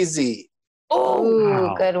Are Easy. Ooh,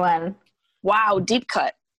 wow. Good one. Wow, deep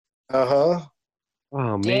cut. Uh-huh.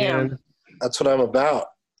 Oh, man. Damn. That's what I'm about.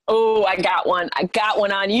 Oh, I got one. I got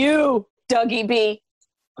one on you, Dougie B.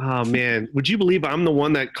 Oh, man. Would you believe I'm the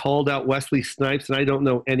one that called out Wesley Snipes and I don't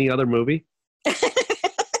know any other movie?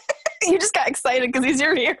 You just got excited because he's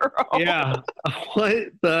your hero. Yeah. What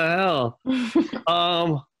the hell?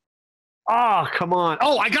 Oh, come on.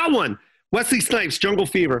 Oh, I got one. Wesley Snipes, Jungle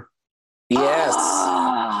Fever. Yes.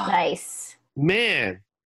 Nice. Man,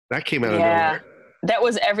 that came out of Yeah. nowhere. That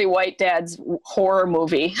was every white dad's horror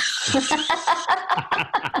movie.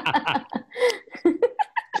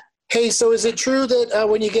 Hey, so is it true that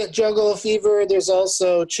when you get jungle fever, there's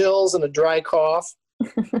also chills and a dry cough?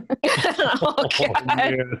 Oh, God.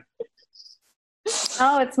 Man.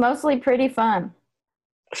 Oh, it's mostly pretty fun.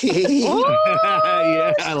 Ooh,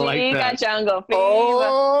 Yeah, I like she that. got jungle fever.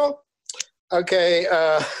 Oh, okay.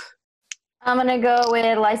 I'm going to go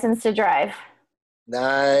with License to Drive.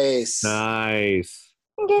 Nice. Nice.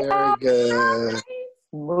 Very good.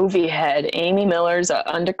 Movie head. Amy Miller's an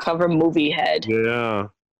undercover movie head. Yeah.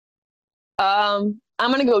 I'm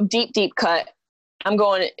gonna go deep cut. I'm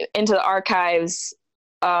going into the archives.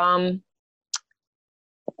 And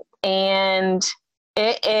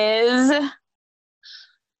it is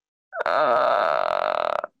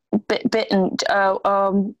bitten.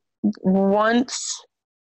 Once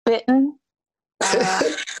bitten.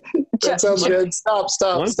 That sounds good.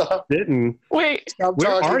 Stop. Bitten. Wait. Stop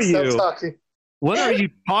Where talking. are Stop you? talking. What are you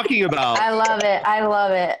talking about? I love it.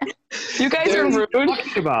 You guys are rude. What are you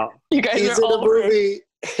talking about? You guys He's are in a all rude. movie.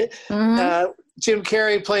 Mhm. Jim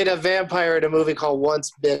Carrey played a vampire in a movie called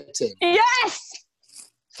Once Bitten. Yes.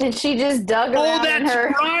 Did she just dug Oh, around in that's her?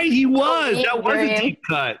 right. He was. deep That was a dream. deep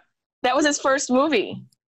cut. That was his first movie.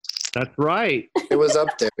 That's right. It was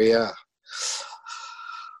up there, yeah.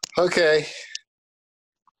 Okay.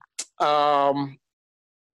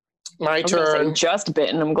 My I was gonna turn. say just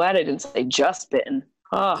bitten. I'm glad I didn't say just bitten.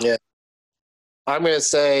 Oh. Yeah. I'm going to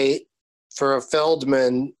say for a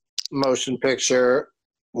Feldman motion picture,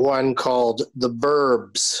 one called The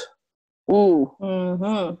Burbs. Ooh.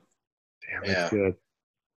 Mm-hmm. Damn, that's good.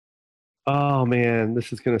 Oh, man,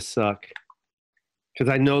 this is going to suck. Because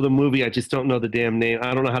I know the movie, I just don't know the damn name.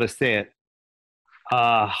 I don't know how to say it.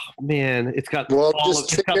 Man, it's got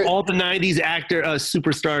all the 90s actor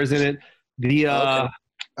superstars in it. The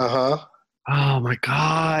oh my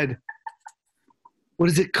God. What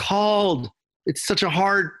is it called? It's such a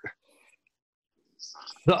hard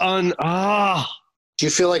Do you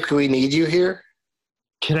feel like we need you here?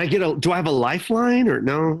 Can I do I have a lifeline or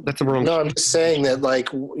no? That's a wrong. No, I'm just saying that, like,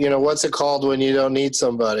 what's it called when you don't need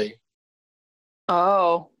somebody?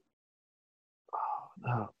 Oh.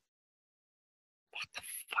 What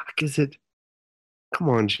fuck is it? Come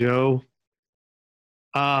on, Joe.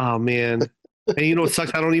 Oh, man. And you know what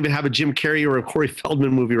sucks? I don't even have a Jim Carrey or a Corey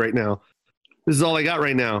Feldman movie right now. This is all I got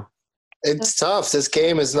right now. It's tough. This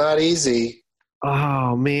game is not easy.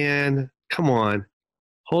 Oh, man. Come on.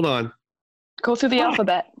 Hold on. Go through the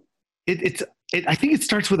alphabet. I think it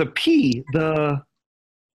starts with a P.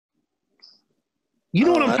 You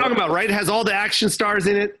know what I'm talking about, right? It has all the action stars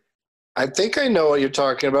in it. I think I know what you're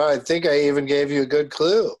talking about. I think I even gave you a good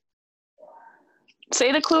clue.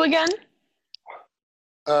 Say the clue again.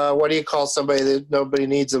 What do you call somebody that nobody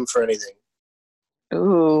needs them for anything?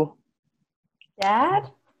 Ooh. Dad?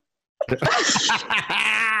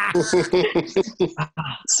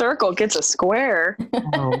 Circle gets a square.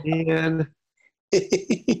 Oh, man.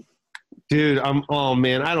 Dude, oh,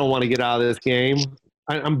 man, I don't want to get out of this game.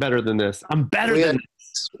 I'm better than this. I'm better than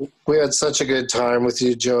this. We had such a good time with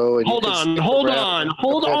you, Joe. And hold on.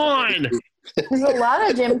 There's a lot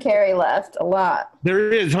of Jim Carrey left. A lot.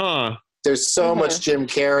 There is, huh? There's so much Jim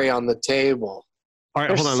Carrey on the table. All right,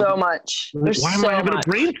 There's hold on. so much. Why am I having a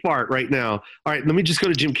brain fart right now? All right, let me just go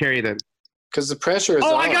to Jim Carrey then. Because the pressure is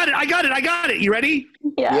on. I got it. You ready?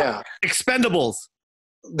 Yeah. Expendables.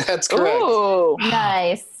 That's correct. Ooh.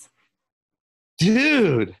 Nice.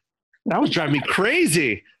 Dude, that was driving me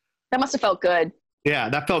crazy. That must have felt good. Yeah,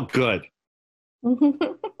 that felt good.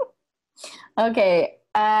 Okay,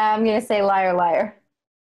 I'm going to say liar, liar.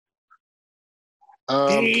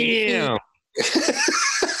 Damn.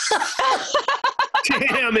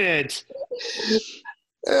 Damn it.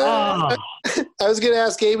 I was going to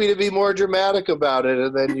ask Amy to be more dramatic about it,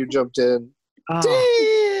 and then you jumped in.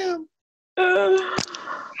 Damn.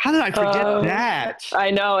 How did I forget that?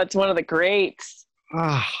 I know. It's one of the greats.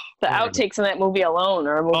 The outtakes in that movie alone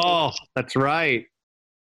are a movie. Oh, that's right.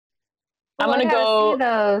 I'm going to go. See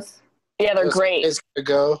those. Yeah, they're great.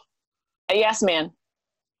 Go. Yes, man.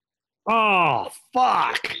 Oh,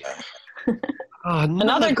 fuck.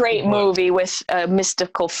 Another great movie with a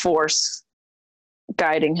mystical force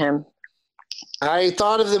guiding him. I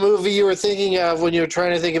thought of the movie you were thinking of when you were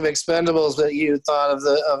trying to think of Expendables, but you thought of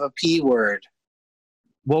a P word.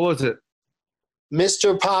 What was it?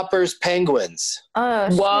 Mr. Popper's Penguins. Oh,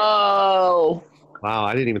 whoa. Wow,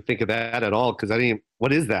 I didn't even think of that at all because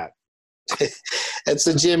what is that? It's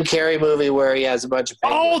a Jim Carrey movie where he has a bunch of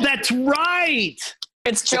penguins. Oh, that's right.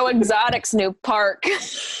 It's Joe Exotic's new park.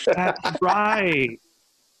 That's right.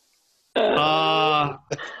 I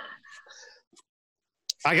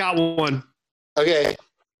got one. Okay.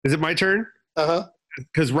 Is it my turn? Uh-huh.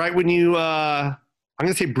 Because right when you, I'm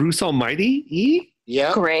going to say Bruce Almighty. E?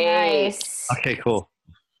 Yeah. Great. Nice. Okay, cool.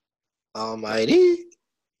 Almighty?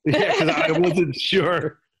 Yeah, because I wasn't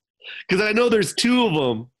sure. Because I know there's two of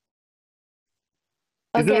them.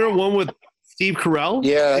 Isn't there one with Steve Carell?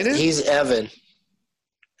 Yeah, he's Evan.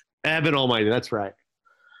 Evan Almighty, that's right.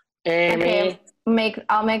 Amy. Okay,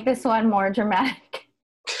 I'll make this one more dramatic.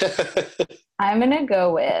 I'm going to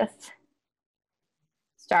go with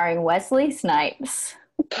starring Wesley Snipes.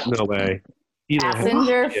 No way.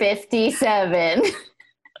 Passenger 57.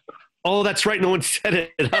 Oh, that's right. No one said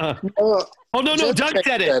it. Huh? Oh, no. Doug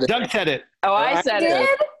said it. Doug said it. Oh, I said it.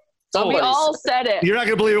 We all said it. You're not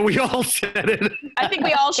going to believe it. We all said it. I think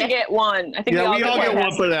we all should get one. I think we all get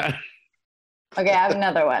one for that. Okay, I have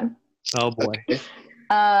another one. Oh, boy.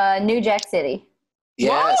 New Jack City.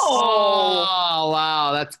 Yes. Oh,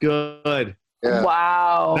 wow. That's good. Yeah.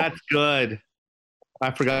 Wow. That's good.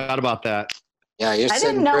 I forgot about that. Yeah, you're I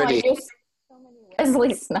sitting didn't know pretty. I used so many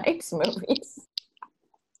Wesley Snipes movies.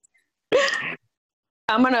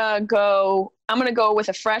 I'm gonna go with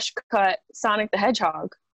a fresh cut Sonic the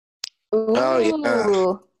Hedgehog. Ooh. Oh,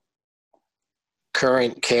 yeah.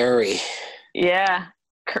 Current carry. Yeah.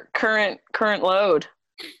 Current load.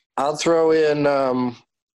 I'll throw in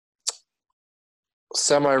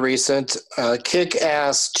semi-recent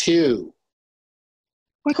Kick-Ass 2.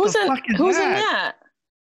 Who's in that?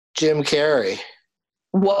 Jim Carrey.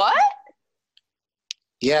 What?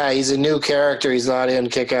 Yeah, he's a new character. He's not in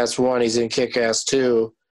Kick-Ass 1. He's in Kick-Ass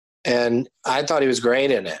 2. And I thought he was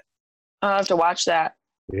great in it. I'll have to watch that.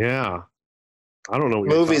 Yeah. I don't know what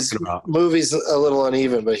Movie's you're talking about. Movie's a little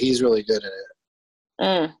uneven, but he's really good in it.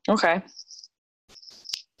 Okay.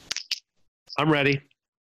 I'm ready.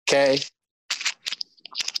 Okay.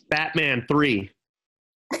 Batman 3.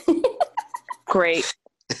 Great.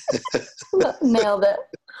 Nailed it.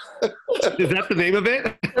 Is that the name of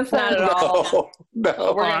it? Not at all.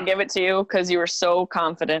 No. We're going to give it to you because you were so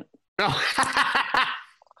confident. No.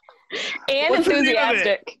 And What's the name of it?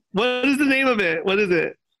 enthusiastic. What is the name of it? What is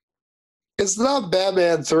it? It's not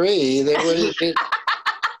Batman 3.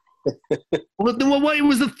 Well, it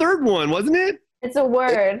was the third one, wasn't it? It's a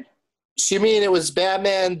word. You mean it was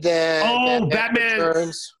Batman then? Oh, Batman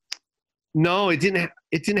Returns? No, it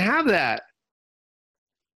didn't have that.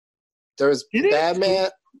 There was Batman.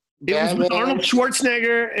 It was with Arnold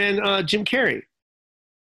Schwarzenegger and Jim Carrey.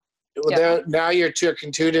 Well, now you're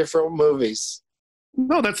talking two different movies.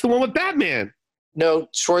 No, that's the one with Batman. No,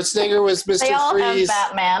 Schwarzenegger was Mr. They all Freeze.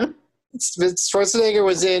 have Batman. Schwarzenegger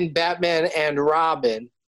was in Batman and Robin.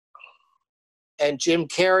 And Jim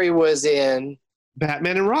Carrey was in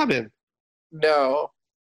Batman and Robin. No.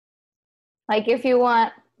 Like if you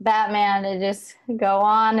want Batman to just go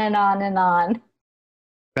on and on and on.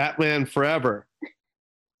 Batman Forever.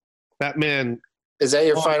 Batman. Is that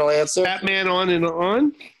your final answer? Batman on and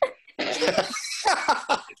on.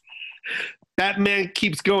 Batman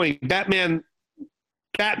keeps going. Batman.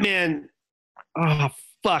 Oh,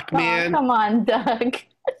 fuck, man. Oh, come on, Doug.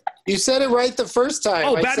 You said it right the first time.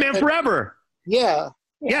 Oh, Batman Forever. Yeah.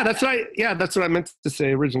 Yeah, that's right. Yeah, that's what I meant to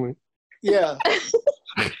say originally. Yeah.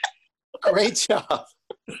 Great job.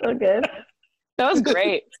 So good. That was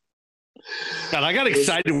great. God, I got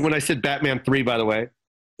excited when I said Batman 3, by the way.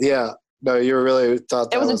 Yeah. No, you really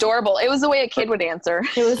thought that It was adorable. It was the way a kid would answer.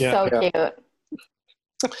 It was so cute.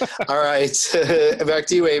 All right. Back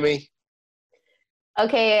to you, Amy.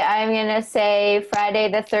 Okay, I'm going to say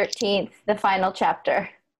Friday the 13th, the final chapter.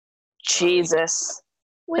 Jesus.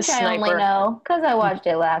 Which I only know because I watched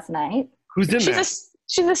it last night. Who's in that?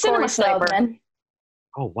 She's a cinema sniper.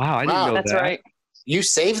 Oh, wow. I didn't know that's that. right. You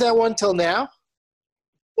saved that one till now?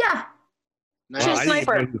 Yeah. Nice. She's a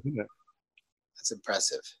sniper. That's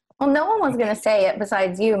impressive. Well, no one was going to say it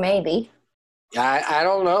besides you, maybe. Yeah, I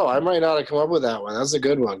don't know. I might not have come up with that one. That's a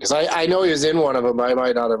good one because I know he was in one of them. I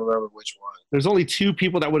might not have remembered which one. There's only two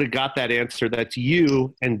people that would have got that answer. That's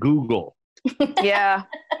you and Google. Yeah.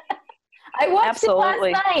 I watched it last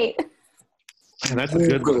night. Man, that's a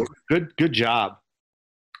good one. Good job.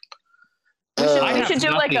 We should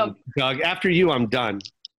do like a Doug. After you, I'm done.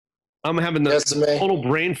 I'm having the total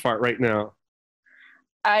brain fart right now.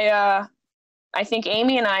 I think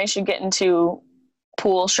Amy and I should get into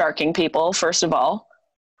pool sharking people, first of all.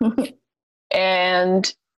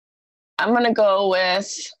 And I'm going to go with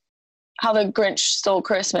How the Grinch Stole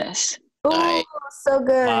Christmas. Oh, so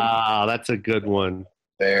good. Wow, that's a good one.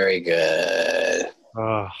 Very good.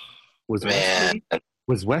 Was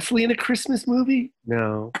Wesley in a Christmas movie?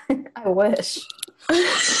 No. I wish.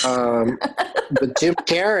 But Jim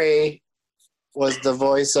Carrey was the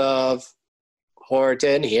voice of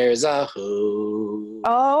Horton Hears a Who.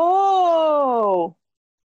 Oh.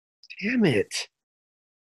 Damn it.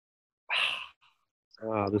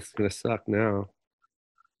 Oh, this is going to suck now.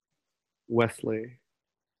 Wesley.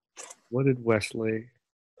 What did Wesley?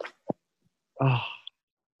 Oh.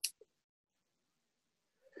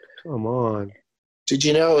 Come on. Did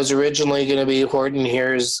you know it was originally going to be Horton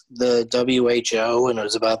Hears the WHO, and it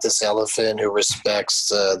was about this elephant who respects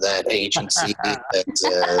that agency that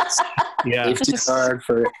safety card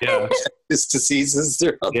for his diseases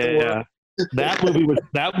throughout the world.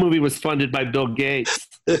 That movie was funded by Bill Gates.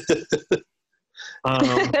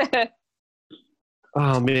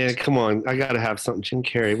 Oh man, come on! I gotta have something. Jim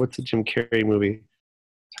Carrey. What's a Jim Carrey movie?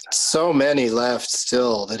 So many left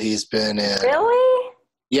still that he's been in. Really?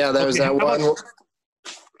 Yeah, there was that one.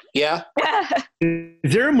 Yeah.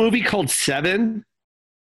 Is there a movie called Seven?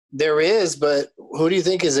 There is, but who do you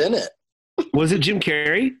think is in it? Was it Jim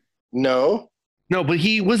Carrey? No. No, but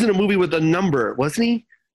he was in a movie with a number, wasn't he?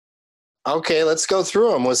 Okay, let's go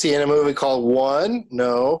through them. Was he in a movie called One?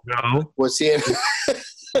 No. No. Was he in Two?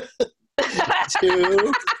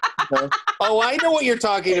 No. Oh, I know what you're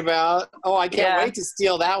talking about. Oh, I can't wait to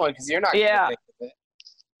steal that one because you're not going to think of it.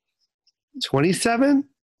 27?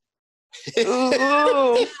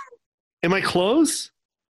 Ooh. Am I close?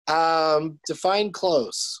 Define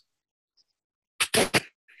close.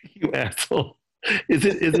 You asshole. Is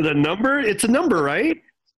it a number? It's a number, right?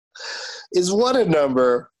 Is what a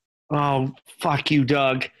number? Oh, fuck you,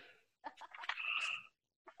 Doug.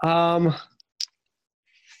 Come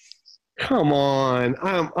on.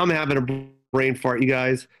 I'm having a brain fart, you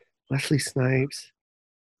guys. Wesley Snipes.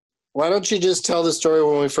 Why don't you just tell the story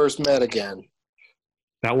when we first met again?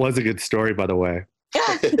 That was a good story, by the way.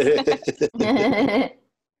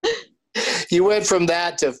 You went from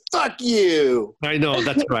that to fuck you. I know,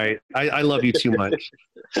 that's right. I love you too much.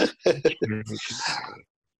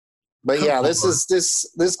 But yeah, this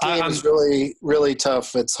game is really, really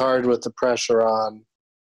tough. It's hard with the pressure on.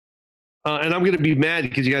 And I'm going to be mad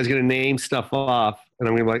because you guys are going to name stuff off. And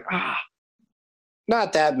I'm going to be like,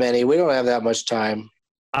 Not that many. We don't have that much time.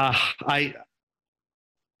 I'm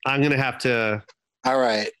going to have to. All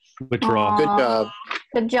right. withdraw. Good job.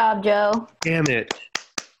 Good job, Joe. Damn it.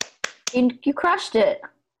 You crushed it.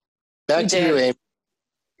 Back to you, Amy.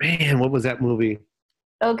 Man, what was that movie?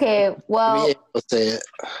 Okay, well, Let's say it.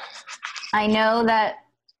 I know that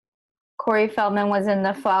Corey Feldman was in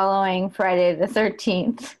the following Friday the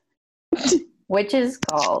 13th, which is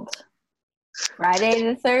called Friday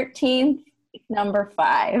the 13th, number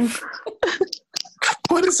 5.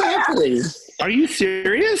 What is happening? Are you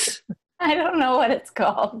serious? I don't know what it's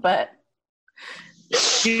called, but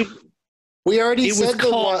We already It said was the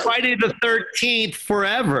called one. Friday the 13th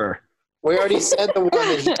Forever. We already said the one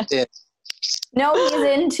that he did. no, he's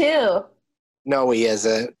in too. No, he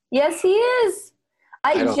isn't. Yes, he is.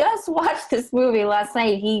 I don't- just watched this movie last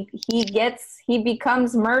night. He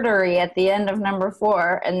becomes murdery at the end of number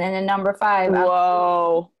 4, and then in number 5,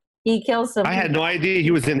 Whoa. he kills some. I had no idea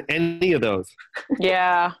he was in any of those.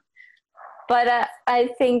 Yeah. But I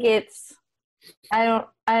think it's. I don't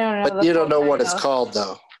know. But you don't know what it's called,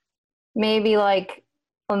 though. Maybe like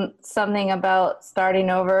something about starting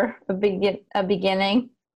over, a beginning.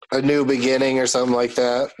 A new beginning or something like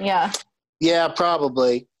that. Yeah. Yeah,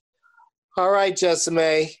 probably. All right,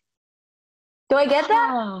 Jessime. Do I get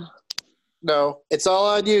that? No, it's all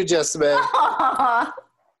on you, Jessime.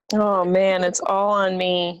 Oh man, it's all on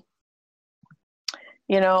me.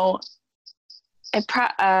 You know, I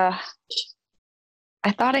thought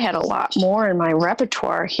I had a lot more in my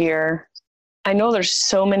repertoire here. I know there's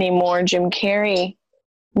so many more Jim Carrey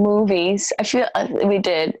movies. I feel we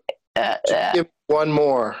did. Give one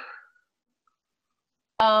more.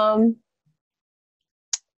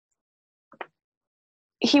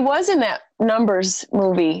 He was in that Numbers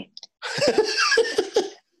movie.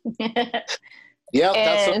 Yep,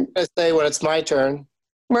 that's what I'm going to say when it's my turn.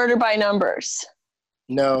 Murder by Numbers.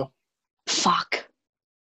 No. Fuck.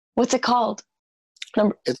 What's it called?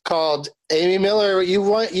 It's called Amy Miller.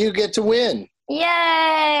 You get to win.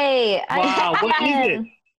 Yay! Wow, what is it?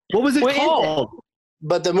 What was it called?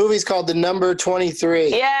 But the movie's called The Number 23.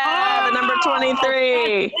 Yeah, The Number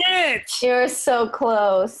 23. You're so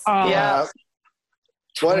close. Yeah.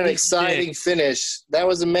 What an exciting finish. That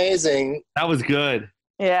was amazing. That was good.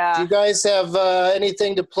 Yeah. Do you guys have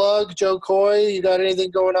anything to plug? Joe Coy, you got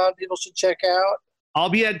anything going on people should check out? I'll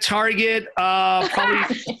be at Target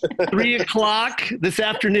probably 3 o'clock this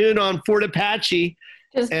afternoon on Fort Apache.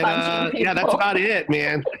 Just and yeah, that's about it,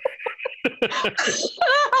 man.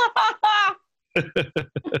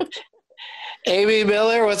 Amy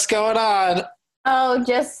Miller, what's going on? Oh,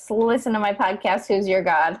 just listen to my podcast, Who's Your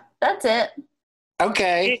God? That's it.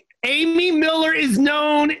 Okay. Amy Miller is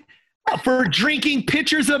known for drinking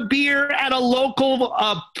pitchers of beer at a local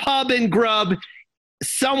pub and grub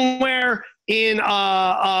somewhere in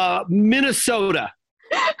Minnesota.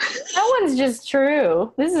 That one's just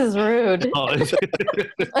true. This is rude.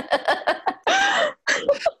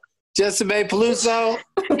 Jessime Peluso.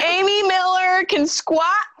 Amy Miller can squat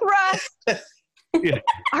thrust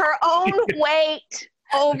her own weight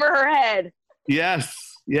over her head. Yes.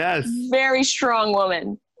 Yes. Very strong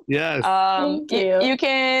woman. Yes. Thank you. You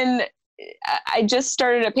can. I just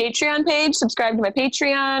started a Patreon page. Subscribe to my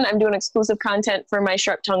Patreon. I'm doing exclusive content for my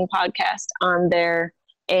Sharp Tongue podcast on there.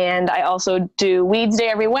 And I also do Weeds Day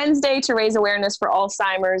every Wednesday to raise awareness for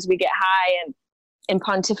Alzheimer's. We get high and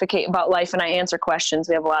pontificate about life, and I answer questions.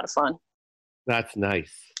 We have a lot of fun. That's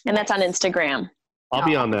nice. And that's on Instagram. I'll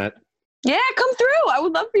be on that. Yeah, come through. I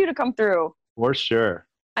would love for you to come through. For sure.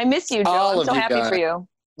 I miss you, Joe. All I'm of so you happy guys. for you.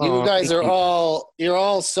 You guys are you're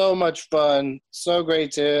all so much fun. So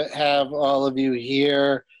great to have all of you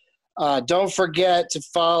here. Don't forget to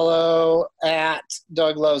follow at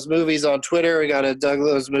Doug Loves Movies on Twitter. We got a Doug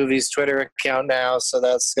Loves Movies Twitter account now, so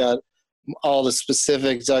that's got all the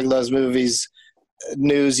specific Doug Loves Movies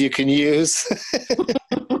news you can use.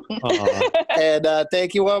 And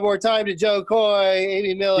thank you one more time to Joe Coy,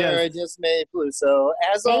 Amy Miller, and Jessime Peluso.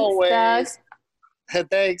 As always,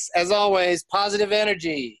 thanks. As always, positive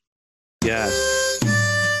energy. Yes.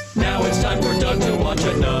 Now it's time for Doug to watch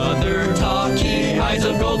another talkie. Eyes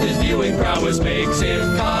of gold, his viewing prowess makes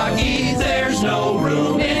him cocky. There's no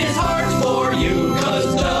room in his